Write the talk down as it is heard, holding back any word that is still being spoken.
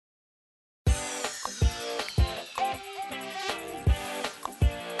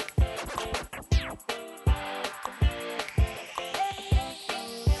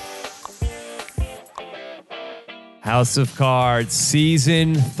House of Cards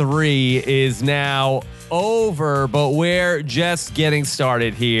Season 3 is now over, but we're just getting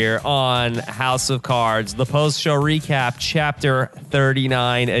started here on House of Cards, the post-show recap, Chapter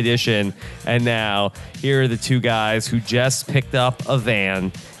 39 edition. And now, here are the two guys who just picked up a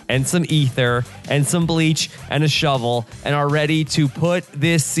van and some ether and some bleach and a shovel and are ready to put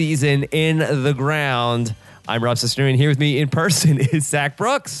this season in the ground. I'm Rob Cesternino, and here with me in person is Zach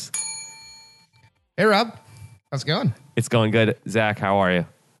Brooks. Hey, Rob. How's it going? It's going good. Zach, how are you?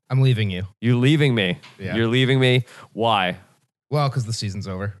 I'm leaving you. You're leaving me. Yeah. You're leaving me. Why? Well, because the season's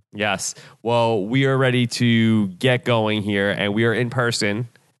over. Yes. Well, we are ready to get going here, and we are in person.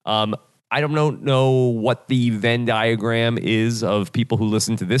 I don't know what the Venn diagram is of people who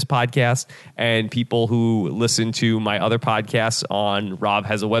listen to this podcast and people who listen to my other podcasts on Rob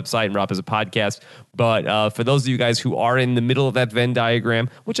Has a Website and Rob Has a Podcast. But for those of you guys who are in the middle of that Venn diagram,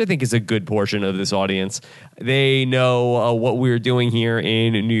 which I think is a good portion of this audience, they know what we're doing here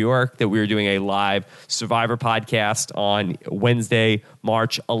in New York, that we're doing a live Survivor podcast on Wednesday,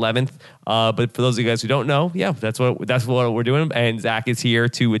 March 11th. But for those of you guys who don't know, yeah, that's what we're doing. And Zach is here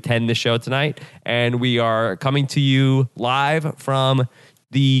to attend the show tonight. And we are coming to you live from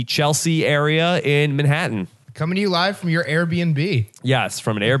the Chelsea area in Manhattan. Coming to you live from your Airbnb. Yes,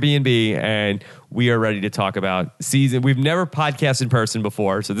 from an Airbnb, and we are ready to talk about season. We've never podcasted in person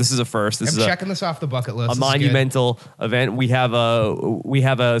before, so this is a first. I'm checking this off the bucket list. A monumental event. We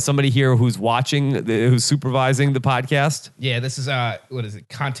have somebody here who's watching, who's supervising the podcast. Yeah, this is what is it?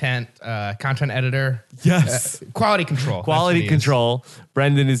 Content editor. Yes, quality control. Quality control.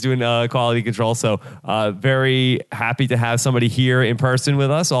 Brendan is doing quality control. So very happy to have somebody here in person with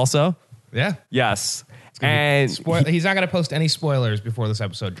us. Also, yeah. Yes. And he's not going to post any spoilers before this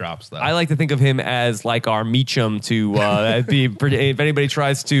episode drops, though. I like to think of him as like our Meacham to if anybody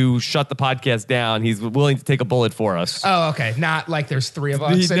tries to shut the podcast down, he's willing to take a bullet for us. Oh, okay. Not like there's three of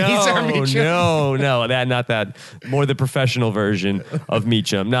us. And he's our Meacham. No, not that. More the professional version of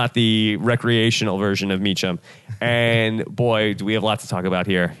Meacham, not the recreational version of Meacham. And boy, do we have lots to talk about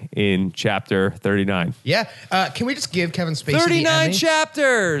here in Chapter 39. Yeah. Can we just give Kevin Spacey 39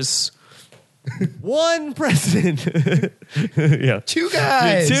 chapters. One president. Yeah. Two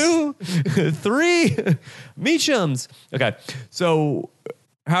guys. 2, 3 Meachams. Okay. So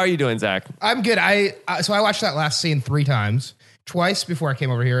how are you doing, Zach? I'm good. So I watched that last scene 3 times, twice before I came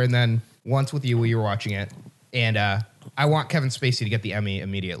over here, and then once with you when you were watching it. And I want Kevin Spacey to get the Emmy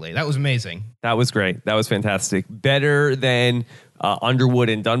immediately. That was amazing. That was great. That was fantastic. Better than Underwood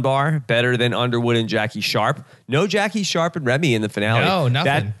and Dunbar. Better than Underwood and Jackie Sharp. No Jackie Sharp and Remy in the finale. No,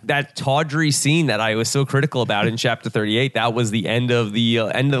 nothing. That tawdry scene that I was so critical about in Chapter 38. That was the end of the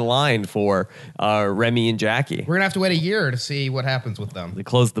line for Remy and Jackie. We're gonna have to wait a year to see what happens with them. They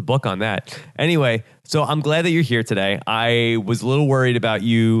closed the book on that. Anyway, so I'm glad that you're here today. I was a little worried about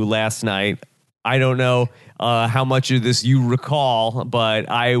you last night. I don't know how much of this you recall, but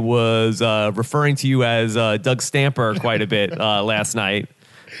I was referring to you as Doug Stamper quite a bit last night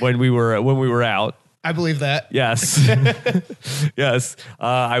when we were out. I believe that. Yes. Yes.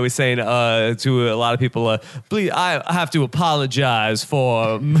 I was saying to a lot of people, please, I have to apologize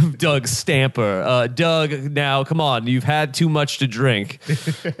for Doug Stamper. Doug, now, come on. You've had too much to drink.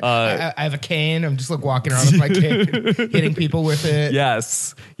 I have a cane. I'm just like walking around with my cane, hitting people with it.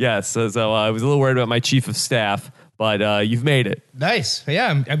 Yes. Yes. So I was a little worried about my chief of staff, but you've made it. Nice. Yeah,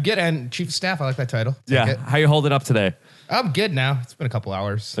 I'm good. And chief of staff, I like that title. Yeah. How you holding up today? I'm good now. It's been a couple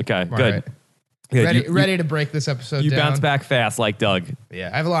hours. Okay, I'm good. right. Yeah, ready to break this episode down. You bounce back fast like Doug. Yeah,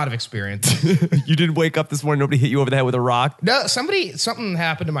 I have a lot of experience. You didn't wake up this morning, nobody hit you over the head with a rock? No, something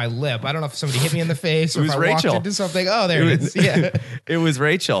happened to my lip. I don't know if somebody hit me in the face or It was if I Rachel. walked into something. Oh, there it is. Yeah. It was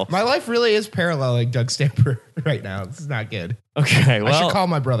Rachel. My life really is paralleling Doug Stamper right now. This is not good. Okay, well. I should call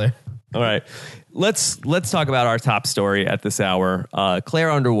my brother. All right. Let's talk about our top story at this hour. Claire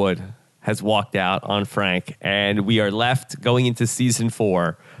Underwood has walked out on Frank, and we are left going into season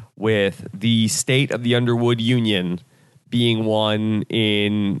 4 with the state of the Underwood Union being one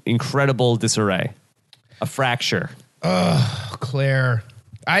in incredible disarray. A fracture. Claire.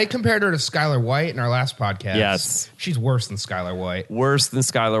 I compared her to Skylar White in our last podcast. Yes. She's worse than Skylar White. Worse than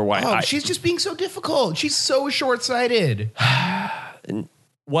Skylar White. Oh, she's just being so difficult. She's so short-sighted.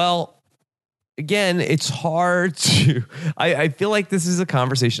 Well, again, it's hard to. I feel like this is a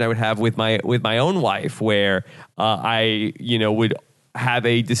conversation I would have with my own wife, where I would have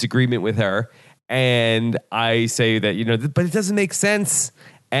a disagreement with her, and I say that but it doesn't make sense,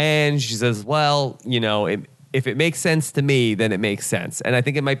 and she says, well, if it makes sense to me, then it makes sense. And I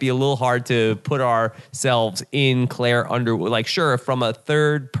think it might be a little hard to put ourselves in Claire Underwood. Like, sure, from a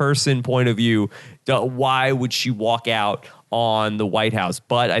third person point of view, why would she walk out on the White House?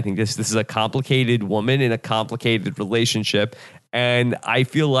 But I think this is a complicated woman in a complicated relationship. And I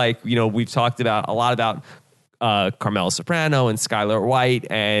feel like, you know, we've talked about a lot about Carmela Soprano and Skylar White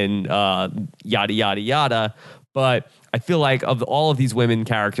and yada, yada, yada. But I feel like of all of these women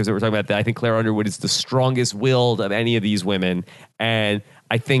characters that we're talking about, that I think Claire Underwood is the strongest willed of any of these women. And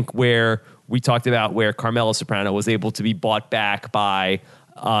I think where we talked about where Carmela Soprano was able to be bought back by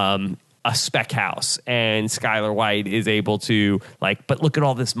a spec house, and Skylar White is able to, like, but look at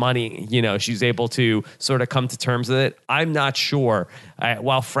all this money, you know, she's able to sort of come to terms with it. I'm not sure.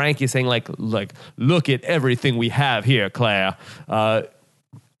 While Frank is saying like, look at everything we have here, Claire.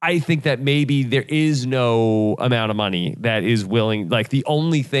 I think that maybe there is no amount of money that is willing. Like, the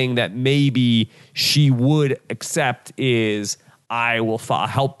only thing that maybe she would accept is, I will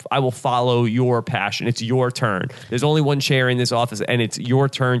follow your passion. It's your turn. There's only one chair in this office, and it's your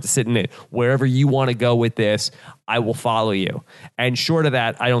turn to sit in it. Wherever you want to go with this, I will follow you. And short of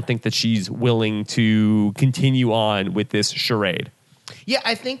that, I don't think that she's willing to continue on with this charade. Yeah,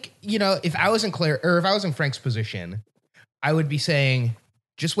 I think, you know, if I was in Frank's position, I would be saying,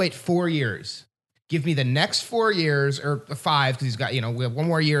 just wait 4 years. Give me the next 4 years, or 5, because he's got, you know, we have one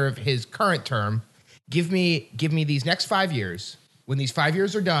more year of his current term. Give me these next 5 years. When these 5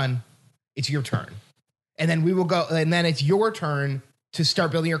 years are done, it's your turn. And then we will go, and then it's your turn to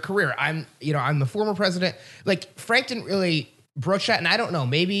start building your career. I'm the former president. Like, Frank didn't really broach that. And I don't know,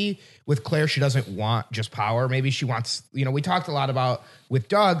 maybe with Claire, she doesn't want just power. Maybe she wants, you know, we talked a lot about with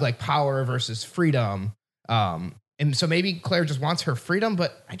Doug, like power versus freedom. And so maybe Claire just wants her freedom,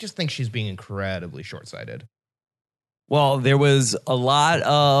 but I just think she's being incredibly short-sighted. Well, there was a lot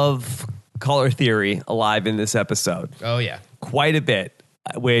of color theory alive in this episode. Oh, yeah. Quite a bit,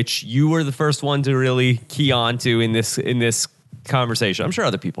 which you were the first one to really key on to in this conversation. I'm sure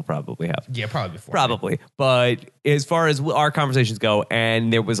other people probably have. Yeah, probably before. Probably. But as far as our conversations go,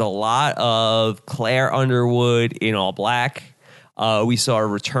 and there was a lot of Claire Underwood in all black. We saw a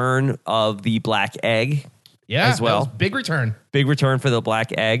return of the black egg. Yeah, as well. Big return. Big return for the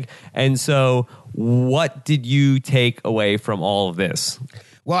black egg. And so what did you take away from all of this?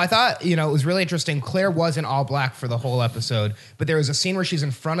 Well, I thought, you know, it was really interesting. Claire was in all black for the whole episode, but there was a scene where she's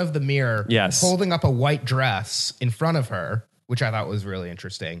in front of the mirror, yes, holding up a white dress in front of her, which I thought was really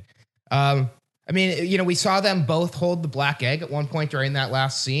interesting. I mean, you know, we saw them both hold the black egg at one point during that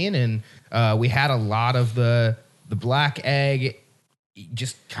last scene, and we had a lot of the black egg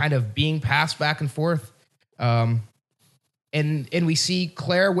just kind of being passed back and forth. And we see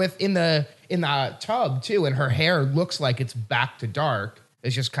Claire in the tub too, and her hair looks like it's back to dark.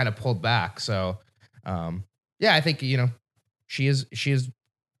 It's just kind of pulled back. So, yeah, I think, you know, she is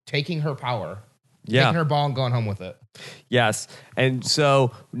taking her power, taking her ball and going home with it. Yes. And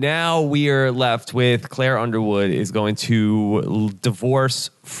so now we are left with Claire Underwood is going to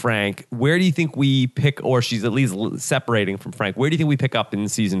divorce Frank. Where do you think we pick, or she's at least separating from Frank? Where do you think we pick up in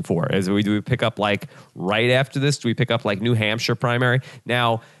season 4? Do we pick up like right after this? Do we pick up like New Hampshire primary?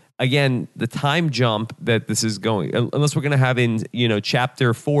 Now, again, the time jump that this is going, unless we're going to have in, you know,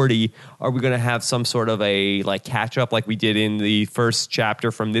 chapter 40, are we going to have some sort of a like catch up like we did in the first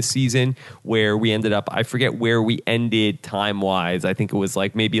chapter from this season where we ended up, I forget where we ended time wise. I think it was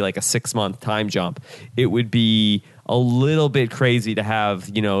like maybe like a 6-month time jump. It would be a little bit crazy to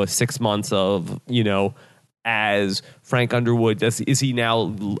have, you know, 6 months of, you know, as Frank Underwood, has he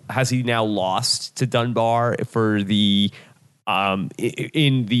now lost to Dunbar for the,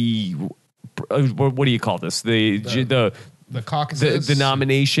 in the what do you call this? The caucuses, the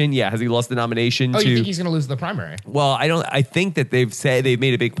nomination. Yeah, has he lost the nomination? You think he's going to lose the primary? Well, I don't. I think that they've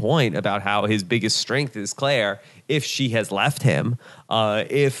made a big point about how his biggest strength is Claire. If she has left him,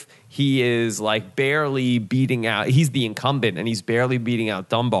 if he is like barely beating out, he's the incumbent and he's barely beating out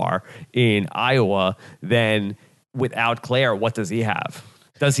Dunbar in Iowa. Then without Claire, what does he have?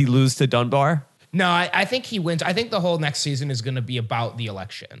 Does he lose to Dunbar? No, I think he wins. I think the whole next season is going to be about the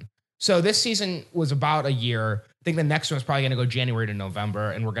election. So this season was about a year. I think the next one's probably going to go January to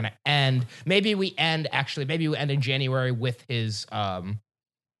November, and we're going to end. Maybe we end in January with his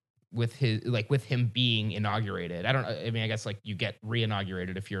with him being inaugurated. I guess like you get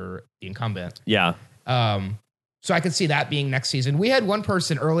re-inaugurated if you're the incumbent. Yeah. So I could see that being next season. We had one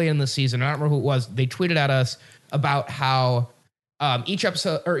person early in the season, I don't remember who it was. They tweeted at us about how each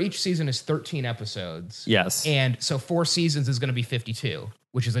episode or each season is 13 episodes. Yes. And so 4 seasons is going to be 52,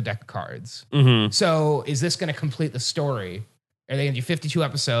 which is a deck of cards. Mm-hmm. So is this going to complete the story? Are they going to do 52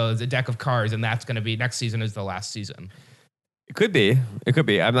 episodes, a deck of cards, and that's going to be next season is the last season? It could be. It could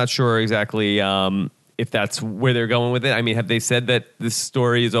be. I'm not sure exactly if that's where they're going with it. I mean, have they said that this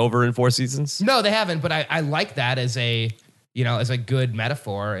story is over in 4 seasons? No, they haven't. But I like that as a good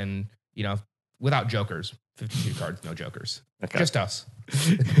metaphor, and without jokers, 52 cards, no jokers, just us.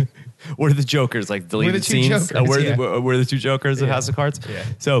 What are the jokers, like deleted We're the two scenes? jokers, We're the 2 jokers of House of Cards. Yeah.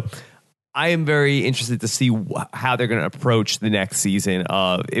 So I am very interested to see how they're going to approach the next season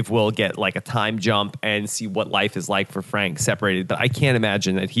of if we'll get like a time jump and see what life is like for Frank separated. But I can't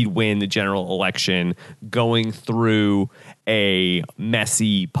imagine that he'd win the general election going through a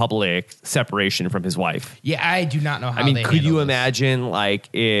messy public separation from his wife. Yeah, I do not know how. I mean, they could you handle this. imagine like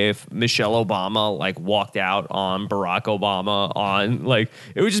if Michelle Obama like walked out on Barack Obama on like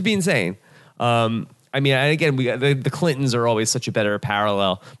it would just be insane. I mean, and again, the Clintons are always such a better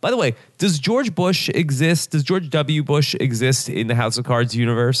parallel. By the way, does George Bush exist? Does George W. Bush exist in the House of Cards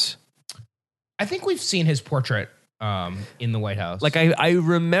universe? I think we've seen his portrait in the White House. Like I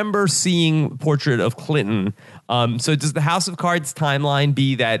remember seeing portrait of Clinton. So does the House of Cards timeline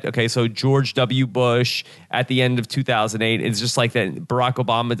be that, okay, so George W. Bush at the end of 2008, it's just like that Barack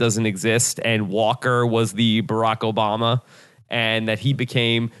Obama doesn't exist and Walker was the Barack Obama and that he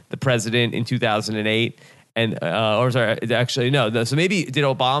became the president in 2008 and, or sorry, actually, no. So maybe did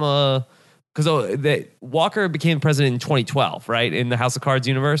Obama, because Walker became president in 2012, right? In the House of Cards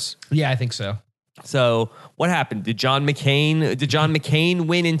universe? Yeah, I think so. So what happened? Did John McCain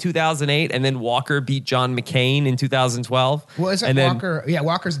win in 2008 and then Walker beat John McCain in 2012? Well, isn't Walker? Yeah,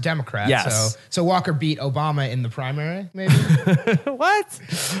 Walker's a Democrat. Yes. So Walker beat Obama in the primary, maybe?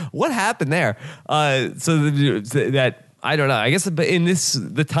 What happened there? That I don't know. I guess in this,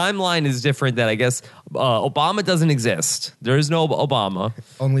 the timeline is different. That I guess Obama doesn't exist. There is no Obama.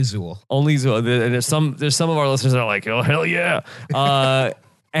 Only Zool. Only Zool. And there's some of our listeners that are like, oh hell yeah.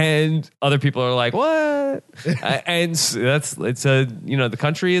 And other people are like, what? And the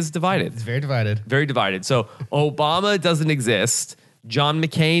country is divided. It's very divided. Very divided. So Obama doesn't exist. John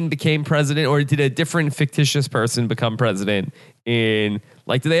McCain became president, or did a different fictitious person become president in,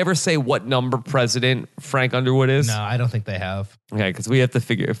 like, do they ever say what number president Frank Underwood is? No, I don't think they have. Okay, because we have to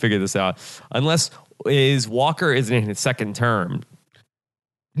figure this out. Unless Walker is in his second term.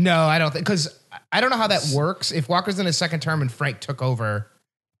 No, I don't think, because I don't know how that works. If Walker's in his second term and Frank took over,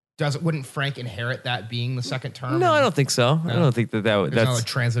 wouldn't Frank inherit that being the second term? No, I don't think so. No. I don't think that's no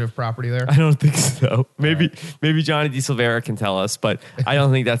transitive property there. I don't think so. Maybe Johnny DeSilvera can tell us, but I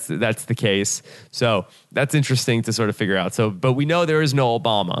don't think that's the case. So that's interesting to sort of figure out. So, but we know there is no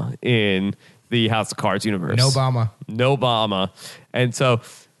Obama in the House of Cards universe. No Obama. And so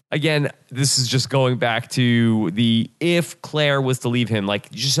again, this is just going back to if Claire was to leave him,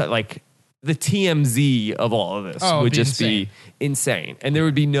 the TMZ of all of this would just be insane. And there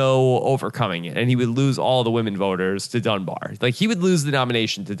would be no overcoming it. And he would lose all the women voters to Dunbar. Like, he would lose the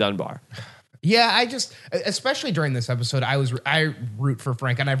nomination to Dunbar. Yeah, especially during this episode, I root for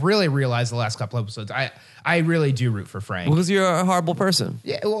Frank. And I've really realized the last couple episodes, I really do root for Frank. Because you're a horrible person.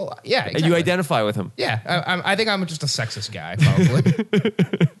 Yeah, well, yeah, exactly. And you identify with him. Yeah, I think I'm just a sexist guy, probably.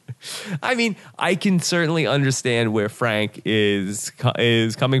 I mean, I can certainly understand where Frank is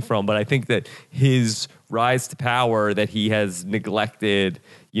coming from, but I think that his rise to power, that he has neglected,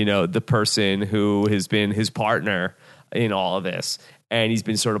 the person who has been his partner in all of this, and he's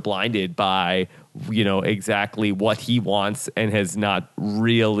been sort of blinded by, exactly what he wants and has not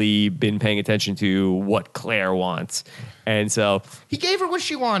really been paying attention to what Claire wants. And so he gave her what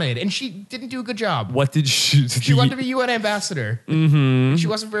she wanted, and she didn't do a good job. What did she? She wanted to be UN ambassador. Mm-hmm. She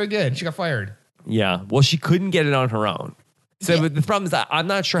wasn't very good. She got fired. Yeah. Well, she couldn't get it on her own. So the problem is that I'm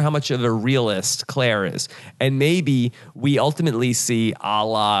not sure how much of a realist Claire is. And maybe we ultimately see a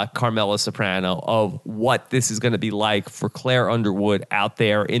la Carmela Soprano of what this is going to be like for Claire Underwood out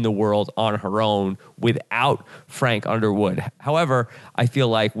there in the world on her own without Frank Underwood. However, I feel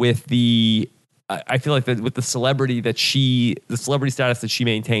like with the celebrity the celebrity status that she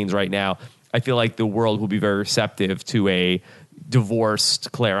maintains right now, I feel like the world will be very receptive to a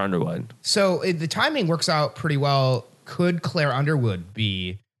divorced Claire Underwood. So the timing works out pretty well. Could Claire Underwood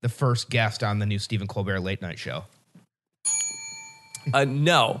be the first guest on the new Stephen Colbert late night show?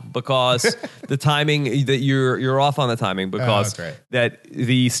 No, because the timing that you're off on the timing because that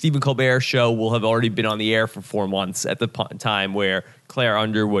the Stephen Colbert show will have already been on the air for 4 months at the time where Claire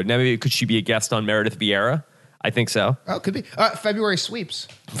Underwood. Now, maybe could she be a guest on Meredith Vieira? I think so. Oh, it could be. February sweeps.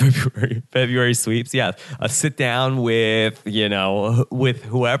 February sweeps. Yeah, a sit down with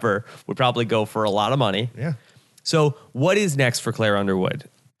whoever would probably go for a lot of money. Yeah. So what is next for Claire Underwood?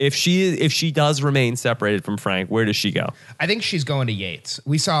 If she does remain separated from Frank, where does she go? I think she's going to Yates.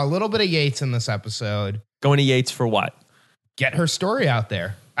 We saw a little bit of Yates in this episode. Going to Yates for what? Get her story out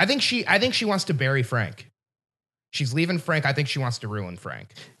there. I think she wants to bury Frank. She's leaving Frank. I think she wants to ruin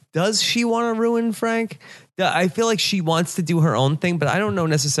Frank. Does she want to ruin Frank? I feel like she wants to do her own thing, but I don't know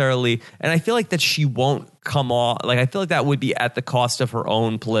necessarily. And I feel like that she won't come off. Like, I feel like that would be at the cost of her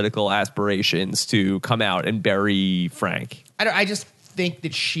own political aspirations to come out and bury Frank. I just think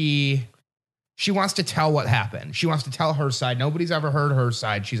that she wants to tell what happened. She wants to tell her side. Nobody's ever heard her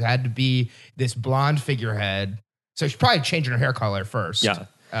side. She's had to be this blonde figurehead. So she's probably changing her hair color first. Yeah.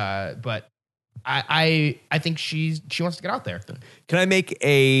 But I think she wants to get out there. Can I make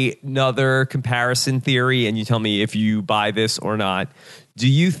another comparison theory and you tell me if you buy this or not? Do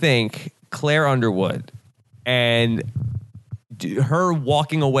you think Claire Underwood and her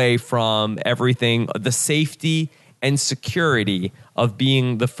walking away from everything, the safety and security of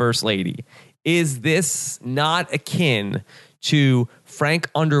being the first lady, is this not akin to Frank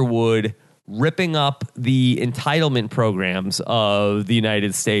Underwood ripping up the entitlement programs of the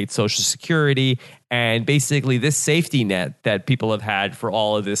United States, Social Security, and basically this safety net that people have had for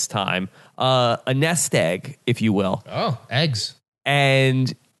all of this time, a nest egg, if you will. Oh, eggs.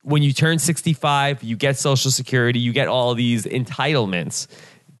 And when you turn 65, you get Social Security, you get all these entitlements.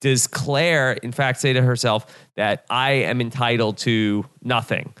 Does Claire, in fact, say to herself that I am entitled to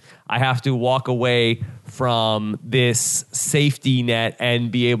nothing? I have to walk away from this safety net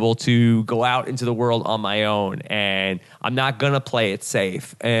and be able to go out into the world on my own. And I'm not going to play it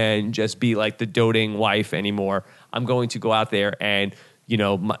safe and just be like the doting wife anymore. I'm going to go out there and,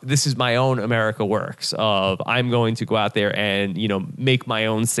 this is my own America Works of I'm going to go out there and, make my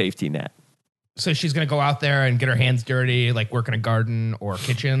own safety net. So she's going to go out there and get her hands dirty, like work in a garden or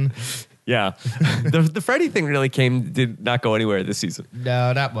kitchen. Yeah. The Freddie thing really did not go anywhere this season.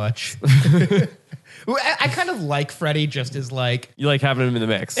 No, not much. I kind of like Freddie just as like... You like having him in the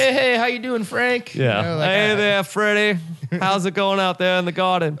mix. Hey, how you doing, Frank? Yeah. Hey there, Freddie. How's it going out there in the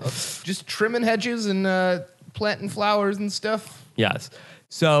garden? Just trimming hedges and planting flowers and stuff. Yes.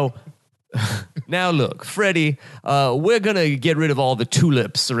 So... Now look, Freddie, we're going to get rid of all the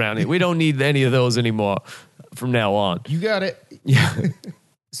tulips around here. We don't need any of those anymore from now on. You got it. Yeah.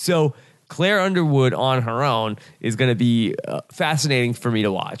 So Claire Underwood on her own is going to be fascinating for me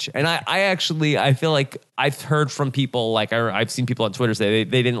to watch. And I feel like I've heard from people, like I've seen people on Twitter say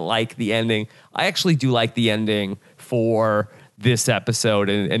they didn't like the ending. I actually do like the ending for this episode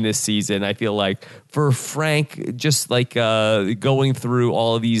and this season. I feel like for Frank, just like going through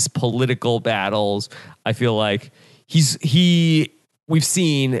all of these political battles, I feel like we've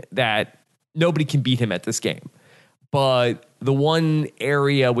seen that nobody can beat him at this game. But the one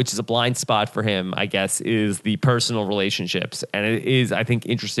area which is a blind spot for him, I guess, is the personal relationships. And it is, I think,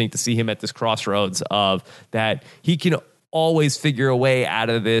 interesting to see him at this crossroads of that he can always figure a way out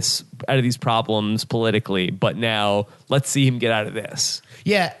of these problems politically, but now let's see him get out of this.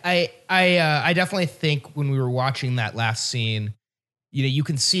 Yeah, I definitely think when we were watching that last scene, you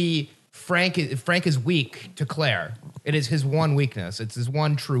can see Frank is weak to Claire. It is his one weakness. It's his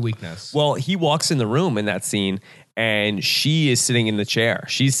one true weakness. Well, he walks in the room in that scene, and she is sitting in the chair.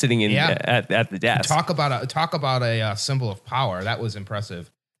 She's sitting at the desk. Talk about a symbol of power. That was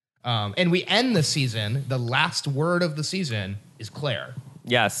impressive. And we end the season. The last word of the season is Claire.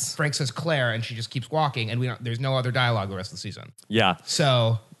 Yes. Frank says Claire, and she just keeps walking, and there's no other dialogue the rest of the season. Yeah.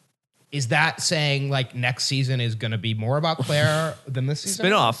 So, is that saying like next season is going to be more about Claire than this season?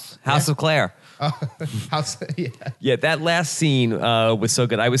 Spinoff, House of Claire. Yeah, that last scene was so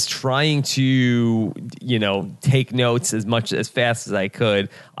good. I was trying to, take notes as fast as I could.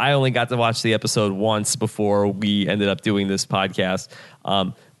 I only got to watch the episode once before we ended up doing this podcast.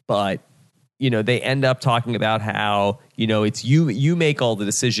 But, they end up talking about how, it's you make all the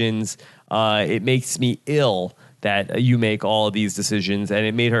decisions. It makes me ill that you make all of these decisions. And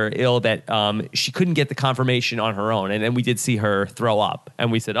it made her ill that she couldn't get the confirmation on her own. And then we did see her throw up. And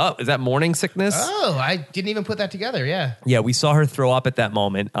we said, oh, is that morning sickness? Oh, I didn't even put that together. Yeah. Yeah, we saw her throw up at that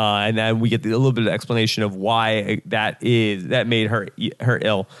moment. And then we get a little bit of explanation of why that made her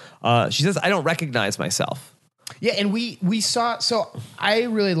ill. She says, I don't recognize myself. Yeah, and we saw. So I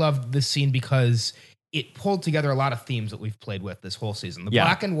really loved this scene because it pulled together a lot of themes that we've played with this whole season. The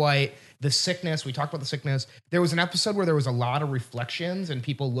black and white, the sickness. We talked about the sickness. There was an episode where there was a lot of reflections and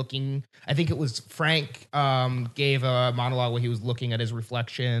people looking. I think it was Frank gave a monologue where he was looking at his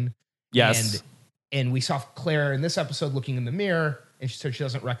reflection. Yes, and we saw Claire in this episode looking in the mirror, and she said she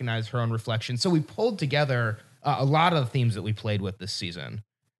doesn't recognize her own reflection. So we pulled together a lot of the themes that we played with this season.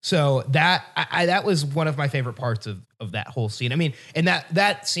 So that was one of my favorite parts of that whole scene. I mean, and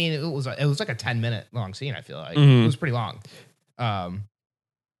that scene, it was like a 10-minute long scene. I feel like it was pretty long.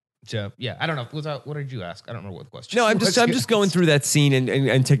 So yeah, I don't know. What did you ask? I don't remember what the question. No, I'm just going through that scene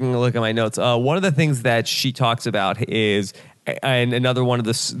and taking a look at my notes. One of the things that she talks about is, and another one of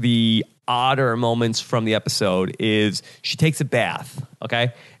the odder moments from the episode is she takes a bath,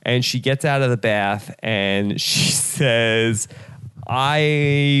 okay? And she gets out of the bath and she says,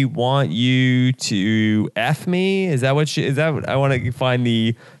 I want you to F me. Is that what I want to find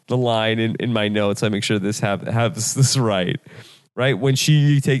the line in my notes. So I make sure this has this right. Right? When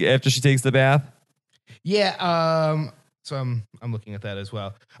after she takes the bath? Yeah, so I'm looking at that as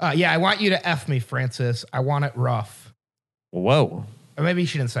well. Yeah, I want you to F me, Francis. I want it rough. Whoa. Or maybe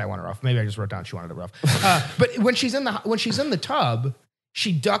she didn't say I want it rough. Maybe I just wrote down she wanted it rough. But when she's in the tub,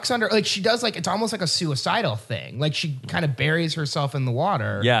 she ducks under, like she does, like it's almost like a suicidal thing. Like she kind of buries herself in the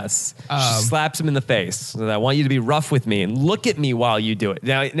water. Yes. She slaps him in the face. I want you to be rough with me and look at me while you do it.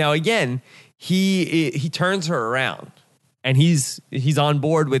 Now again, he turns her around. And he's on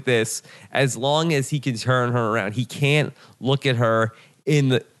board with this as long as he can turn her around. He can't look at her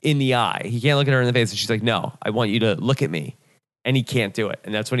in the eye. He can't look at her in the face. And she's like, no, I want you to look at me. And he can't do it.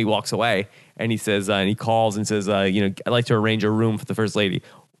 And that's when he walks away. And he says, and he calls and says, I'd like to arrange a room for the first lady.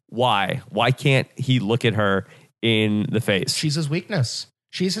 Why? Why can't he look at her in the face? She's his weakness.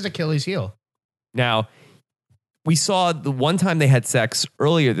 She's his Achilles heel. Now, we saw the one time they had sex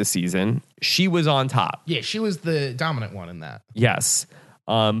earlier this season. She was on top. Yeah, she was the dominant one in that. Yes.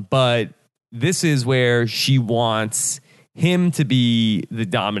 But this is where she wants him to be the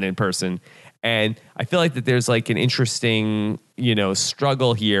dominant person. And I feel like that there's like an interesting,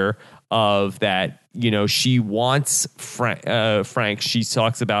 struggle here of that, she wants Frank. She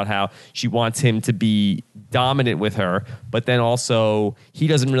talks about how she wants him to be dominant with her, but then also he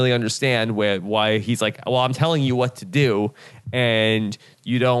doesn't really understand why he's like, well, I'm telling you what to do and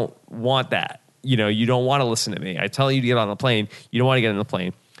you don't want that. You don't want to listen to me. I tell you to get on the plane. You don't want to get on the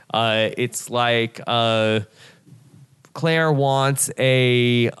plane. It's like Claire wants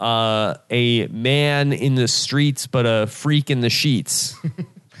a man in the streets, but a freak in the sheets.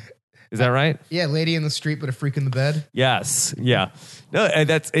 Is that right? Yeah, lady in the street, but a freak in the bed. Yes. Yeah. No,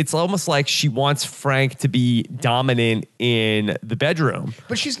 it's almost like she wants Frank to be dominant in the bedroom.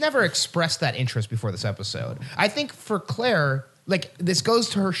 But she's never expressed that interest before this episode. I think for Claire, like this goes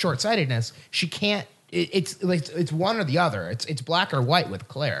to her short-sightedness. She can't. It's like it's one or the other. It's black or white with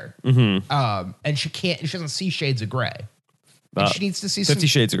Claire. Mm-hmm. And she can't. She doesn't see shades of gray. And she needs to see 50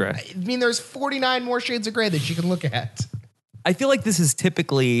 Shades of Grey. I mean, there's 49 more shades of gray that she can look at. I feel like this is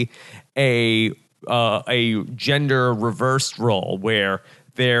typically a gender reversed role where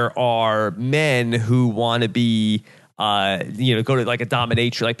there are men who want to be go to like a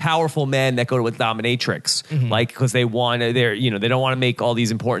dominatrix, like powerful men that go to a dominatrix, like because they want to, they don't want to make all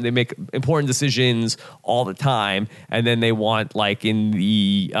these they make important decisions all the time, and then they want like in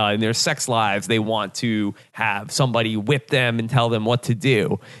their sex lives they want to have somebody whip them and tell them what to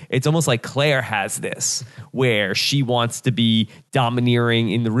do. It's almost like Claire has this where she wants to be domineering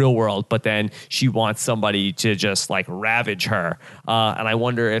in the real world, but then she wants somebody to just like ravage her, and I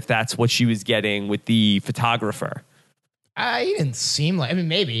wonder if that's what she was getting with the photographer. He didn't seem like. I mean,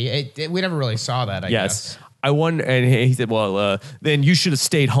 maybe we never really saw that. I guess. I wonder. And he said, "Well, then you should have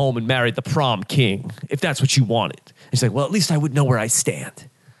stayed home and married the prom king if that's what you wanted." And she's like, "Well, at least I would know where I stand."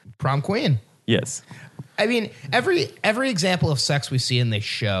 Prom queen. Yes. I mean, every example of sex we see in this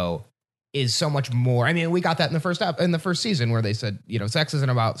show is so much more. I mean, we got that in the first season where they said, sex isn't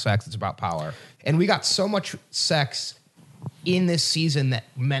about sex; it's about power. And we got so much sex in this season that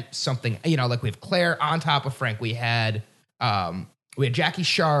meant something. Like we have Claire on top of Frank. We had Jackie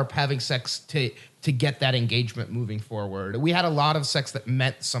Sharp having sex to get that engagement moving forward. We had a lot of sex that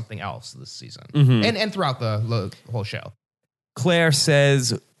meant something else this season and throughout the whole show. Claire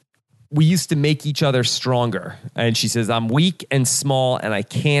says, we used to make each other stronger. And she says, I'm weak and small and I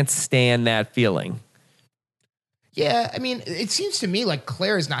can't stand that feeling. Yeah, I mean, it seems to me like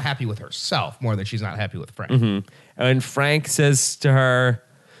Claire is not happy with herself more than she's not happy with Frank. Mm-hmm. And Frank says to her,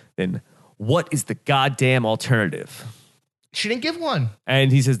 then what is the goddamn alternative? She didn't give one.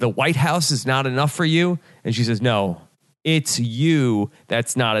 And he says, the White House is not enough for you? And she says, no, it's you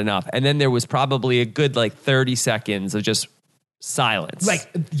that's not enough. And then there was probably a good 30 seconds of just silence.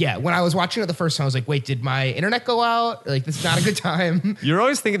 When I was watching it the first time, I was like, wait, did my internet go out? Like, this is not a good time. You're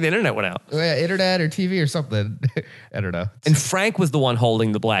always thinking the internet went out. Yeah, internet or TV or something. I don't know. And Frank was the one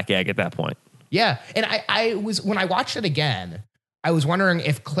holding the black egg at that point. Yeah. And I was, when I watched it again, I was wondering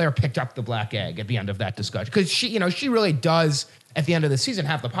if Claire picked up the black egg at the end of that discussion, because she really does at the end of the season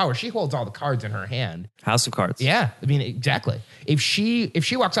have the power. She holds all the cards in her hand. House of Cards. Yeah, I mean, exactly. If she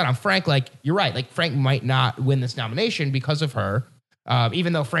walks out on Frank, like, you're right, like, Frank might not win this nomination because of her.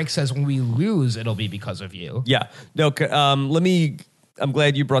 Even though Frank says when we lose, it'll be because of you. Yeah. No, I'm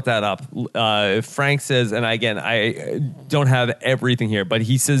glad you brought that up. Frank says, and again, I don't have everything here, but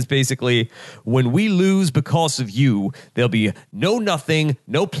he says basically, when we lose because of you, there'll be no nothing,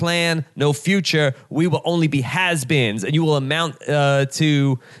 no plan, no future. We will only be has-beens, and you will amount and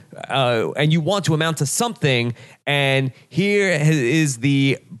you want to amount to something. And here is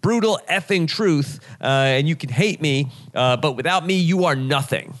the brutal effing truth. And you can hate me, but without me, you are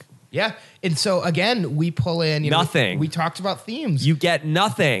nothing. Yeah. And so, again, we pull in... nothing. We talked about themes. You get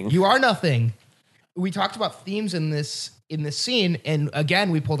nothing. You are nothing. We talked about themes in this scene, and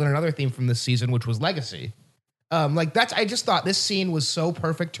again, we pulled in another theme from this season, which was legacy. I just thought this scene was so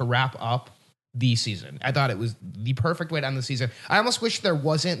perfect to wrap up the season. I thought it was the perfect way to end the season. I almost wish there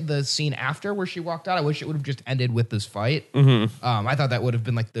wasn't the scene after where she walked out. I wish it would have just ended with this fight. Mm-hmm. I thought that would have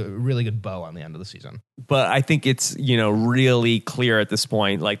been like the really good bow on the end of the season. But I think it's, really clear at this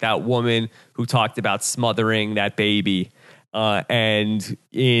point, like that woman who talked about smothering that baby, and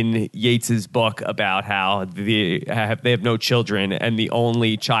in Yates's book about how they have no children and the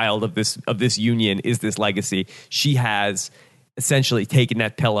only child of this union is this legacy. She has essentially taken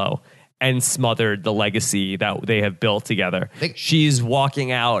that pillow and smothered the legacy that they have built together. She's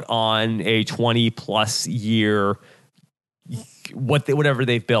walking out on a 20+ year, whatever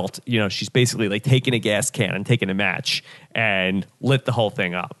they've built. She's basically like taking a gas can and taking a match and lit the whole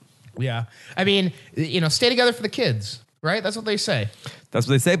thing up. Yeah. I mean, stay together for the kids, right? That's what they say. That's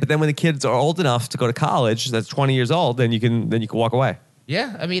what they say. But then when the kids are old enough to go to college, that's 20 years old, then you can walk away.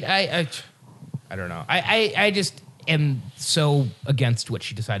 Yeah. I mean, I don't know. I just am so against what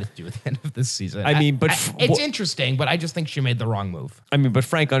she decided to do at the end of this season. I mean, it's interesting, but I just think she made the wrong move. I mean, but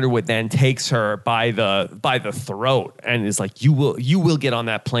Frank Underwood then takes her by the throat and is like, "You will get on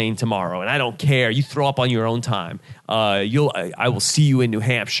that plane tomorrow, and I don't care. You throw up on your own time. I will see you in New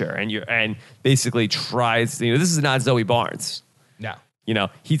Hampshire." And basically tries. This is not Zoe Barnes. No.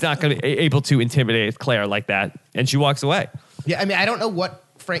 He's not going to able to intimidate Claire like that, and she walks away. Yeah, I mean, I don't know what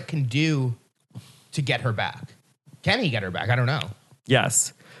Frank can do to get her back. Can he get her back? I don't know.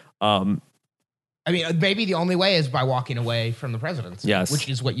 Yes. I mean, maybe the only way is by walking away from the presidency. Yes. Which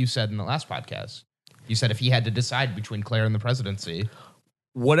is what you said in the last podcast. You said if he had to decide between Claire and the presidency.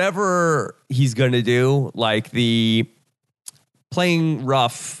 Whatever he's going to do, like the playing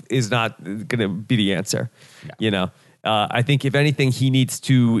rough is not going to be the answer. No. I think if anything, he needs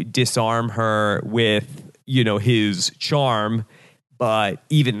to disarm her with, his charm. But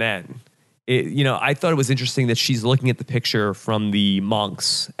even then... I thought it was interesting that she's looking at the picture from the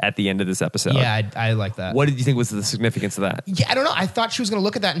monks at the end of this episode. Yeah, I like that. What did you think was the significance of that? Yeah, I don't know. I thought she was going to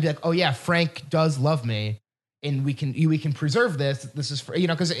look at that and be like, "Oh yeah, Frank does love me, and we can preserve this. This is for,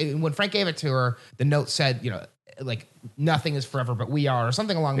 because when Frank gave it to her, the note said, like nothing is forever, but we are, or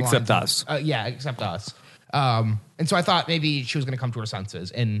something along the lines. Except us. Except us. And so I thought maybe she was going to come to her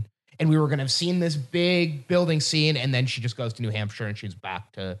senses, and we were going to have seen this big building scene, and then she just goes to New Hampshire and she's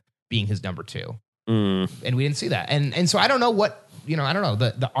back to being his number 2. And we didn't see that. And so I don't know what, I don't know,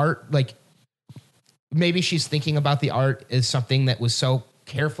 the art, like maybe she's thinking about the art as something that was so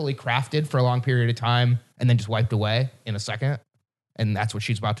carefully crafted for a long period of time and then just wiped away in a second. And that's what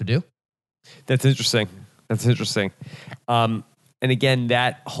she's about to do. That's interesting. And again,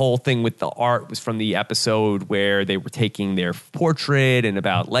 that whole thing with the art was from the episode where they were taking their portrait and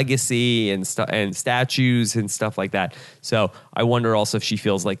about legacy and statues and stuff like that. So I wonder also if she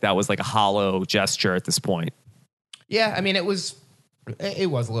feels like that was like a hollow gesture at this point. Yeah, I mean, it was a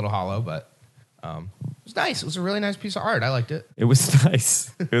little hollow, but it was nice. It was a really nice piece of art. I liked it. It was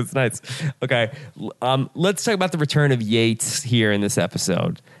nice. Okay, let's talk about the return of Yates here in this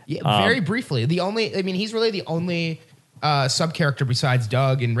episode. Yeah, very briefly. He's really the only sub-character besides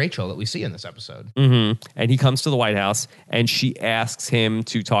Doug and Rachel that we see in this episode. Mm-hmm. And he comes to the White House and she asks him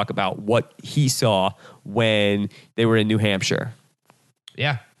to talk about what he saw when they were in New Hampshire.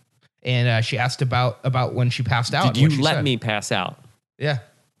 Yeah. And she asked about when she passed out. Did you let me pass out? Yeah.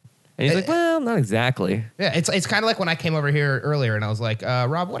 And he's like, well, not exactly. Yeah, it's kind of like when I came over here earlier and I was like,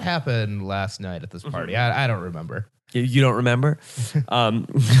 Rob, what happened last night at this party? I don't remember. You don't remember? And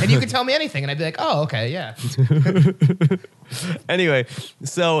you could tell me anything, and I'd be like, oh, okay, yeah. Anyway,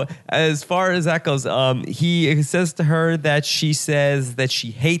 so as far as that goes, he says to her that she says that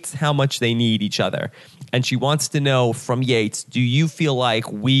she hates how much they need each other. And she wants to know from Yates, do you feel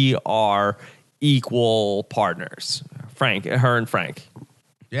like we are equal partners? Frank, her and Frank.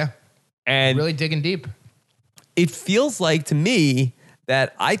 Yeah. And Really digging deep. it feels like to me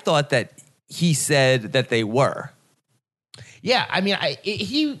that I thought that he said that they were. Yeah, I mean,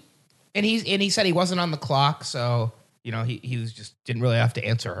 he said he wasn't on the clock, so he was just didn't really have to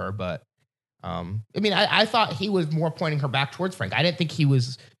answer her. But I mean, I thought he was more pointing her back towards Frank. I didn't think he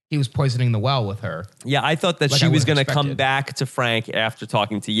was poisoning the well with her. Yeah, I thought that Like she I was would've going to come expected. back to Frank after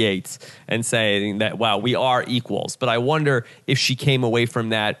talking to Yates and saying that, wow, we are equals. But I wonder if she came away from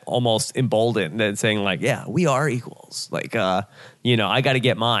that almost emboldened and saying like, yeah, we are equals. Like, I got to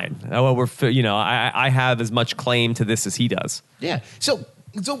get mine. I have as much claim to this as he does. Yeah. So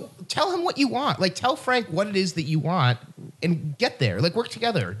tell him what you want. Like, tell Frank what it is that you want and get there. Like, work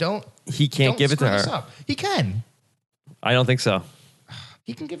together. He can't don't give it to screw this her. up. He can. I don't think so.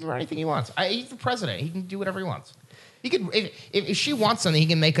 He can give her anything he wants. He's the president. He can do whatever he wants. He could, if she wants something, he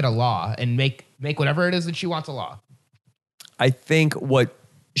can make it a law and make whatever it is that she wants a law. I think what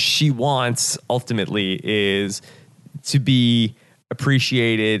she wants ultimately is to be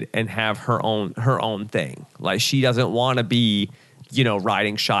appreciated and have her own thing. Like, she doesn't want to be,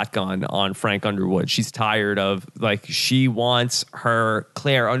 riding shotgun on Frank Underwood. She's tired of, like, she wants her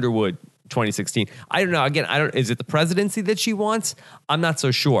Claire Underwood 2016. I don't know. Again, is it the presidency that she wants? I'm not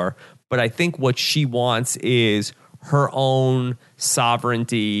so sure. But I think what she wants is her own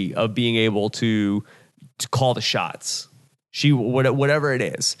sovereignty of being able to call the shots. Whatever it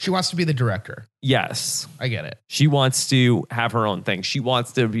is. She wants to be the director. Yes. I get it. She wants to have her own thing. She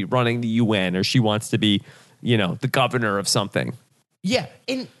wants to be running the UN, or she wants to be, the governor of something. Yeah.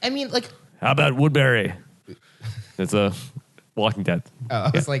 And I mean, like, How about Woodbury? It's a Walking Dead.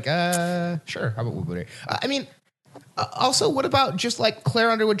 I was like, sure. How about Woodbury? I mean, also, what about just like Claire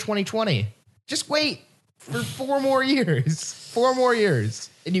Underwood 2020? Just wait for 4 more years. 4 more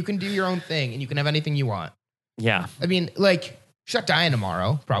years. And you can do your own thing and you can have anything you want. Yeah. I mean, like, she's not dying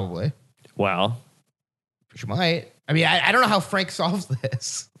tomorrow, probably. Well, She might. I mean, I don't know how Frank solves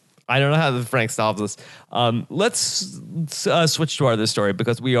this. I don't know how Frank solves this. Let's switch to our other story,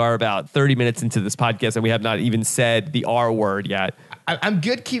 because we are about 30 minutes into this podcast and we have not even said the R word yet. I'm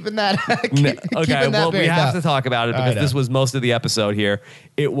good keeping that. Okay, well, we have to talk about it because know. this was most of the episode here.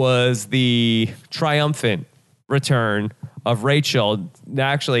 It was the triumphant return of Rachel.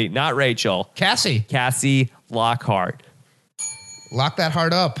 Actually, not Rachel. Cassie Lockhart. Lock that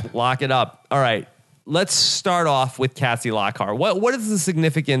heart up. Lock it up. All right. Let's start off with Cassie Lockhart. What is the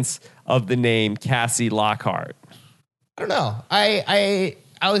significance of the name Cassie Lockhart? I don't know. I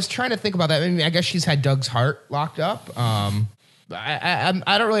was trying to think about that. I mean, I guess she's had Doug's heart locked up. I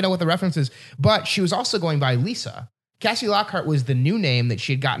don't really know what the reference is, but she was also going by Lisa. Cassie Lockhart was the new name that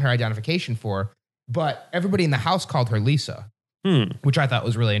she had gotten her identification for, but everybody in the house called her Lisa, which I thought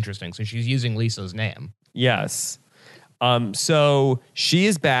was really interesting. So she's using Lisa's name. Yes. So she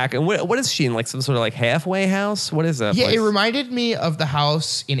is back, and what is she in? Like some sort of like halfway house? What is that? Yeah, place? it reminded me of the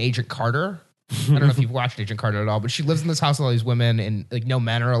house in Agent Carter. I don't know if you've watched Agent Carter at all, but she lives in this house with all these women, and like no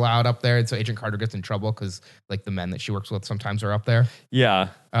men are allowed up there, and so Agent Carter gets in trouble because like the men that she works with sometimes are up there. Yeah.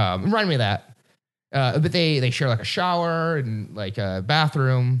 It reminded me of that. But they share like a shower and like a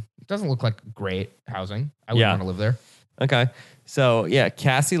bathroom. It doesn't look like great housing. I wouldn't want to live there. Okay. So, yeah,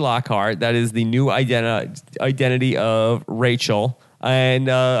 Cassie Lockhart, that is the new identity of Rachel. And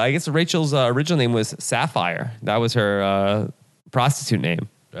I guess Rachel's original name was Sapphire. That was her prostitute name.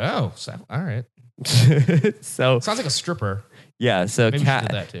 Oh, so, all right. So Sounds like a stripper. yeah, so Maybe she did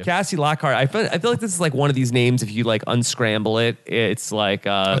that too. Cassie Lockhart. I feel like this is like one of these names. If you like unscramble it, it's like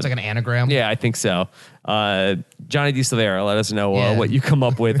It's like an anagram. yeah, I think so. Johnny DeSilvera, let us know Yeah. what you come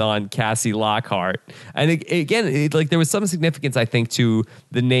up with on Cassie Lockhart. And again, like there was some significance, I think, to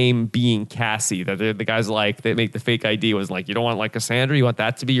the name being Cassie. That the guys like that make the fake ID was like, you don't want like Cassandra, you want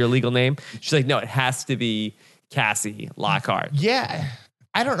that to be your legal name. She's like, no, it has to be Cassie Lockhart. Yeah.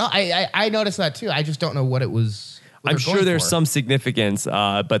 I don't know. I noticed that too. I just don't know what it was. I'm sure there's some significance,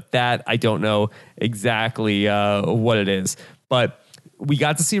 but that I don't know exactly what it is. But we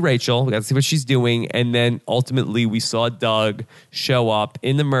got to see Rachel. We got to see what she's doing. And then ultimately we saw Doug show up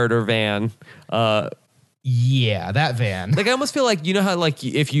in the murder van. Yeah, that van. Like I almost feel like, you know how like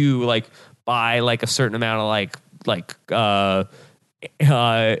if you like buy like a certain amount of like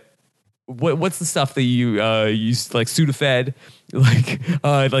what's the stuff that you use, like Sudafed,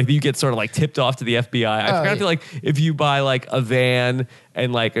 like you get sort of like tipped off to the FBI. I feel like if you buy like a van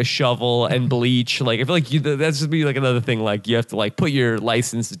and like a shovel and bleach, like I feel like that's just be like another thing. Like you have to like put your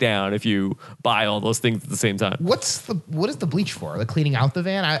license down if you buy all those things at the same time. What is the bleach for? Like cleaning out the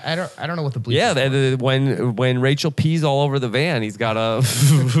van? I don't know what the bleach. Yeah, is for. When Rachel pees all over the van, he's got a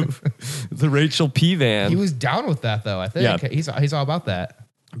the Rachel pee van. He was down with that though. I think he's all about that.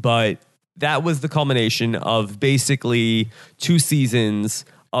 But that was the culmination of basically 2 seasons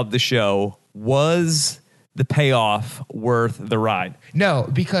of the show. Was the payoff worth the ride? No,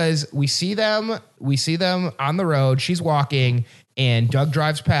 because we see them on the road. She's walking and Doug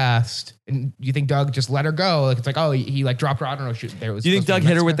drives past. And you think Doug just let her go? Like it's like, oh, he like dropped her. I don't know. There was. You think Doug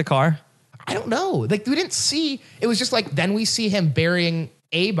hit her with the car? I don't know. Like we didn't see. It was just like then we see him burying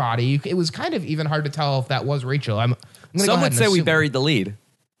a body. It was kind of even hard to tell if that was Rachel. Some would say we buried the lead.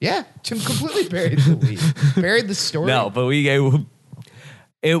 Yeah, Tim completely buried the lead. Buried the story. No, but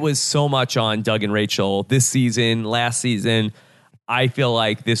it was so much on Doug and Rachel this season, last season. I feel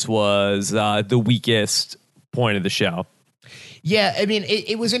like this was the weakest point of the show. Yeah, I mean,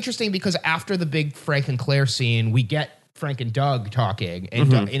 it was interesting because after the big Frank and Claire scene, we get Frank and Doug talking.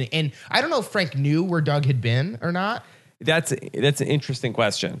 And, and I don't know if Frank knew where Doug had been or not. That's an interesting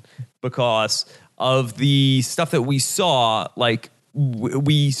question because of the stuff that we saw, like,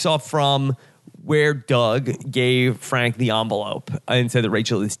 we saw from where Doug gave Frank the envelope and said that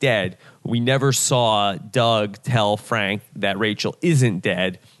Rachel is dead. We never saw Doug tell Frank that Rachel isn't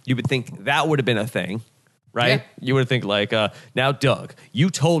dead. You would think that would have been a thing, right? Yeah. You would think like, now Doug, you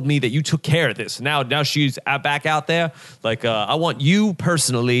told me that you took care of this. Now she's back out there. Like, I want you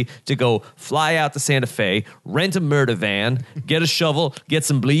personally to go fly out to Santa Fe, rent a murder van, get a shovel, get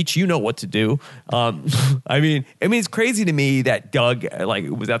some bleach. You know what to do. I mean, it's crazy to me that Doug like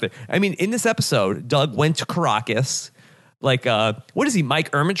was out there. I mean, in this episode, Doug went to Caracas. Like, what is he, Mike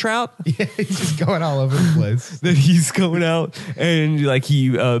Ehrmantraut? Yeah, he's just going all over the place. That he's going out and like he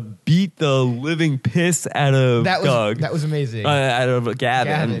beat the living piss out of Doug. That was amazing. Out of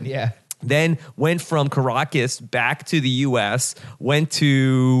Gavin. Gavin, yeah. Then went from Caracas back to the U.S., went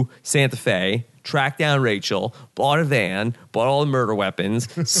to Santa Fe, tracked down Rachel, bought a van, bought all the murder weapons,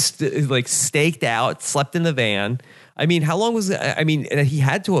 like staked out, slept in the van. I mean, how long was it? I mean, he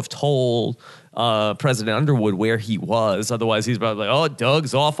had to have told President Underwood where he was. Otherwise, he's probably like, oh,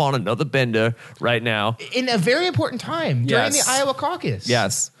 Doug's off on another bender right now. In a very important time during the Iowa caucus.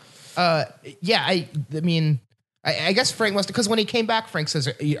 Yes. Yeah, I mean, I guess Frank must, because when he came back, Frank says,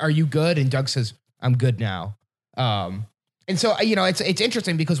 are you good? And Doug says, I'm good now. And so, you know, it's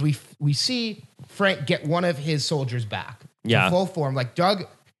interesting because we see Frank get one of his soldiers back to full form. Like Doug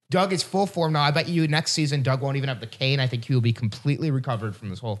is full form now. I bet you next season, Doug won't even have the cane. I think he will be completely recovered from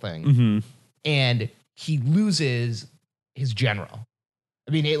this whole thing. Mm-hmm. And he loses his general.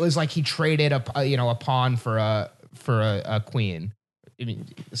 I mean, it was like he traded a pawn for a queen. I mean,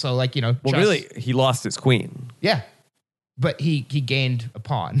 so like, you know, well, really, he lost his queen. Yeah, but he gained a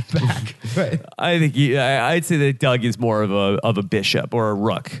pawn back. But I think I'd say that Doug is more of a bishop or a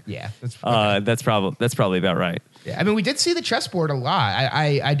rook. Yeah, that's probably about right. Yeah, I mean, we did see the chessboard a lot.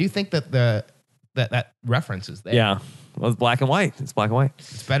 I do think that that reference is there. Yeah. Well, it's black and white. It's black and white.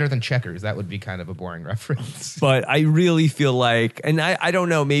 It's better than checkers. That would be kind of a boring reference. But I really feel like, and I don't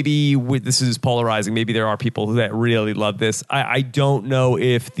know, maybe this is polarizing. Maybe there are people that really love this. I don't know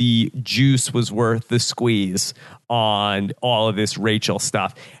if the juice was worth the squeeze on all of this Rachel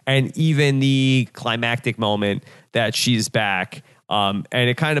stuff. And even the climactic moment that she's back. And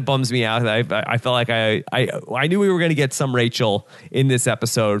it kind of bums me out. I felt like I knew we were going to get some Rachel in this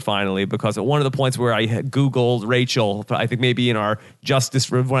episode finally, because at one of the points where I had Googled Rachel, I think maybe in our Justice,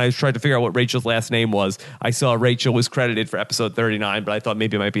 when I was trying to figure out what Rachel's last name was, I saw Rachel was credited for episode 39, but I thought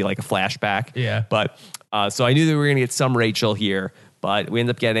maybe it might be like a flashback. Yeah. But so I knew that we were going to get some Rachel here, but we end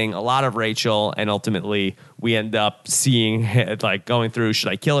up getting a lot of Rachel, and ultimately we end up seeing, like, going through, should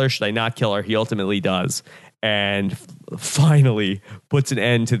I kill her? Should I not kill her? He ultimately does. And finally puts an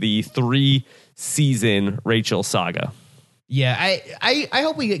end to the 3-season Rachel saga. Yeah, I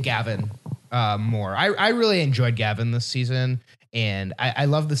hope we get Gavin more. I really enjoyed Gavin this season, and I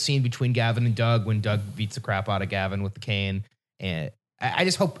love the scene between Gavin and Doug when Doug beats the crap out of Gavin with the cane. And I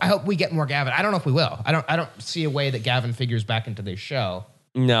hope we get more Gavin. I don't know if we will. I don't see a way that Gavin figures back into this show.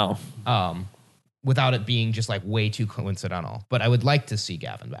 No. Without it being just like way too coincidental. But I would like to see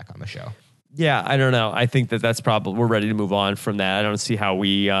Gavin back on the show. Yeah, I don't know. I think that's probably, we're ready to move on from that. I don't see how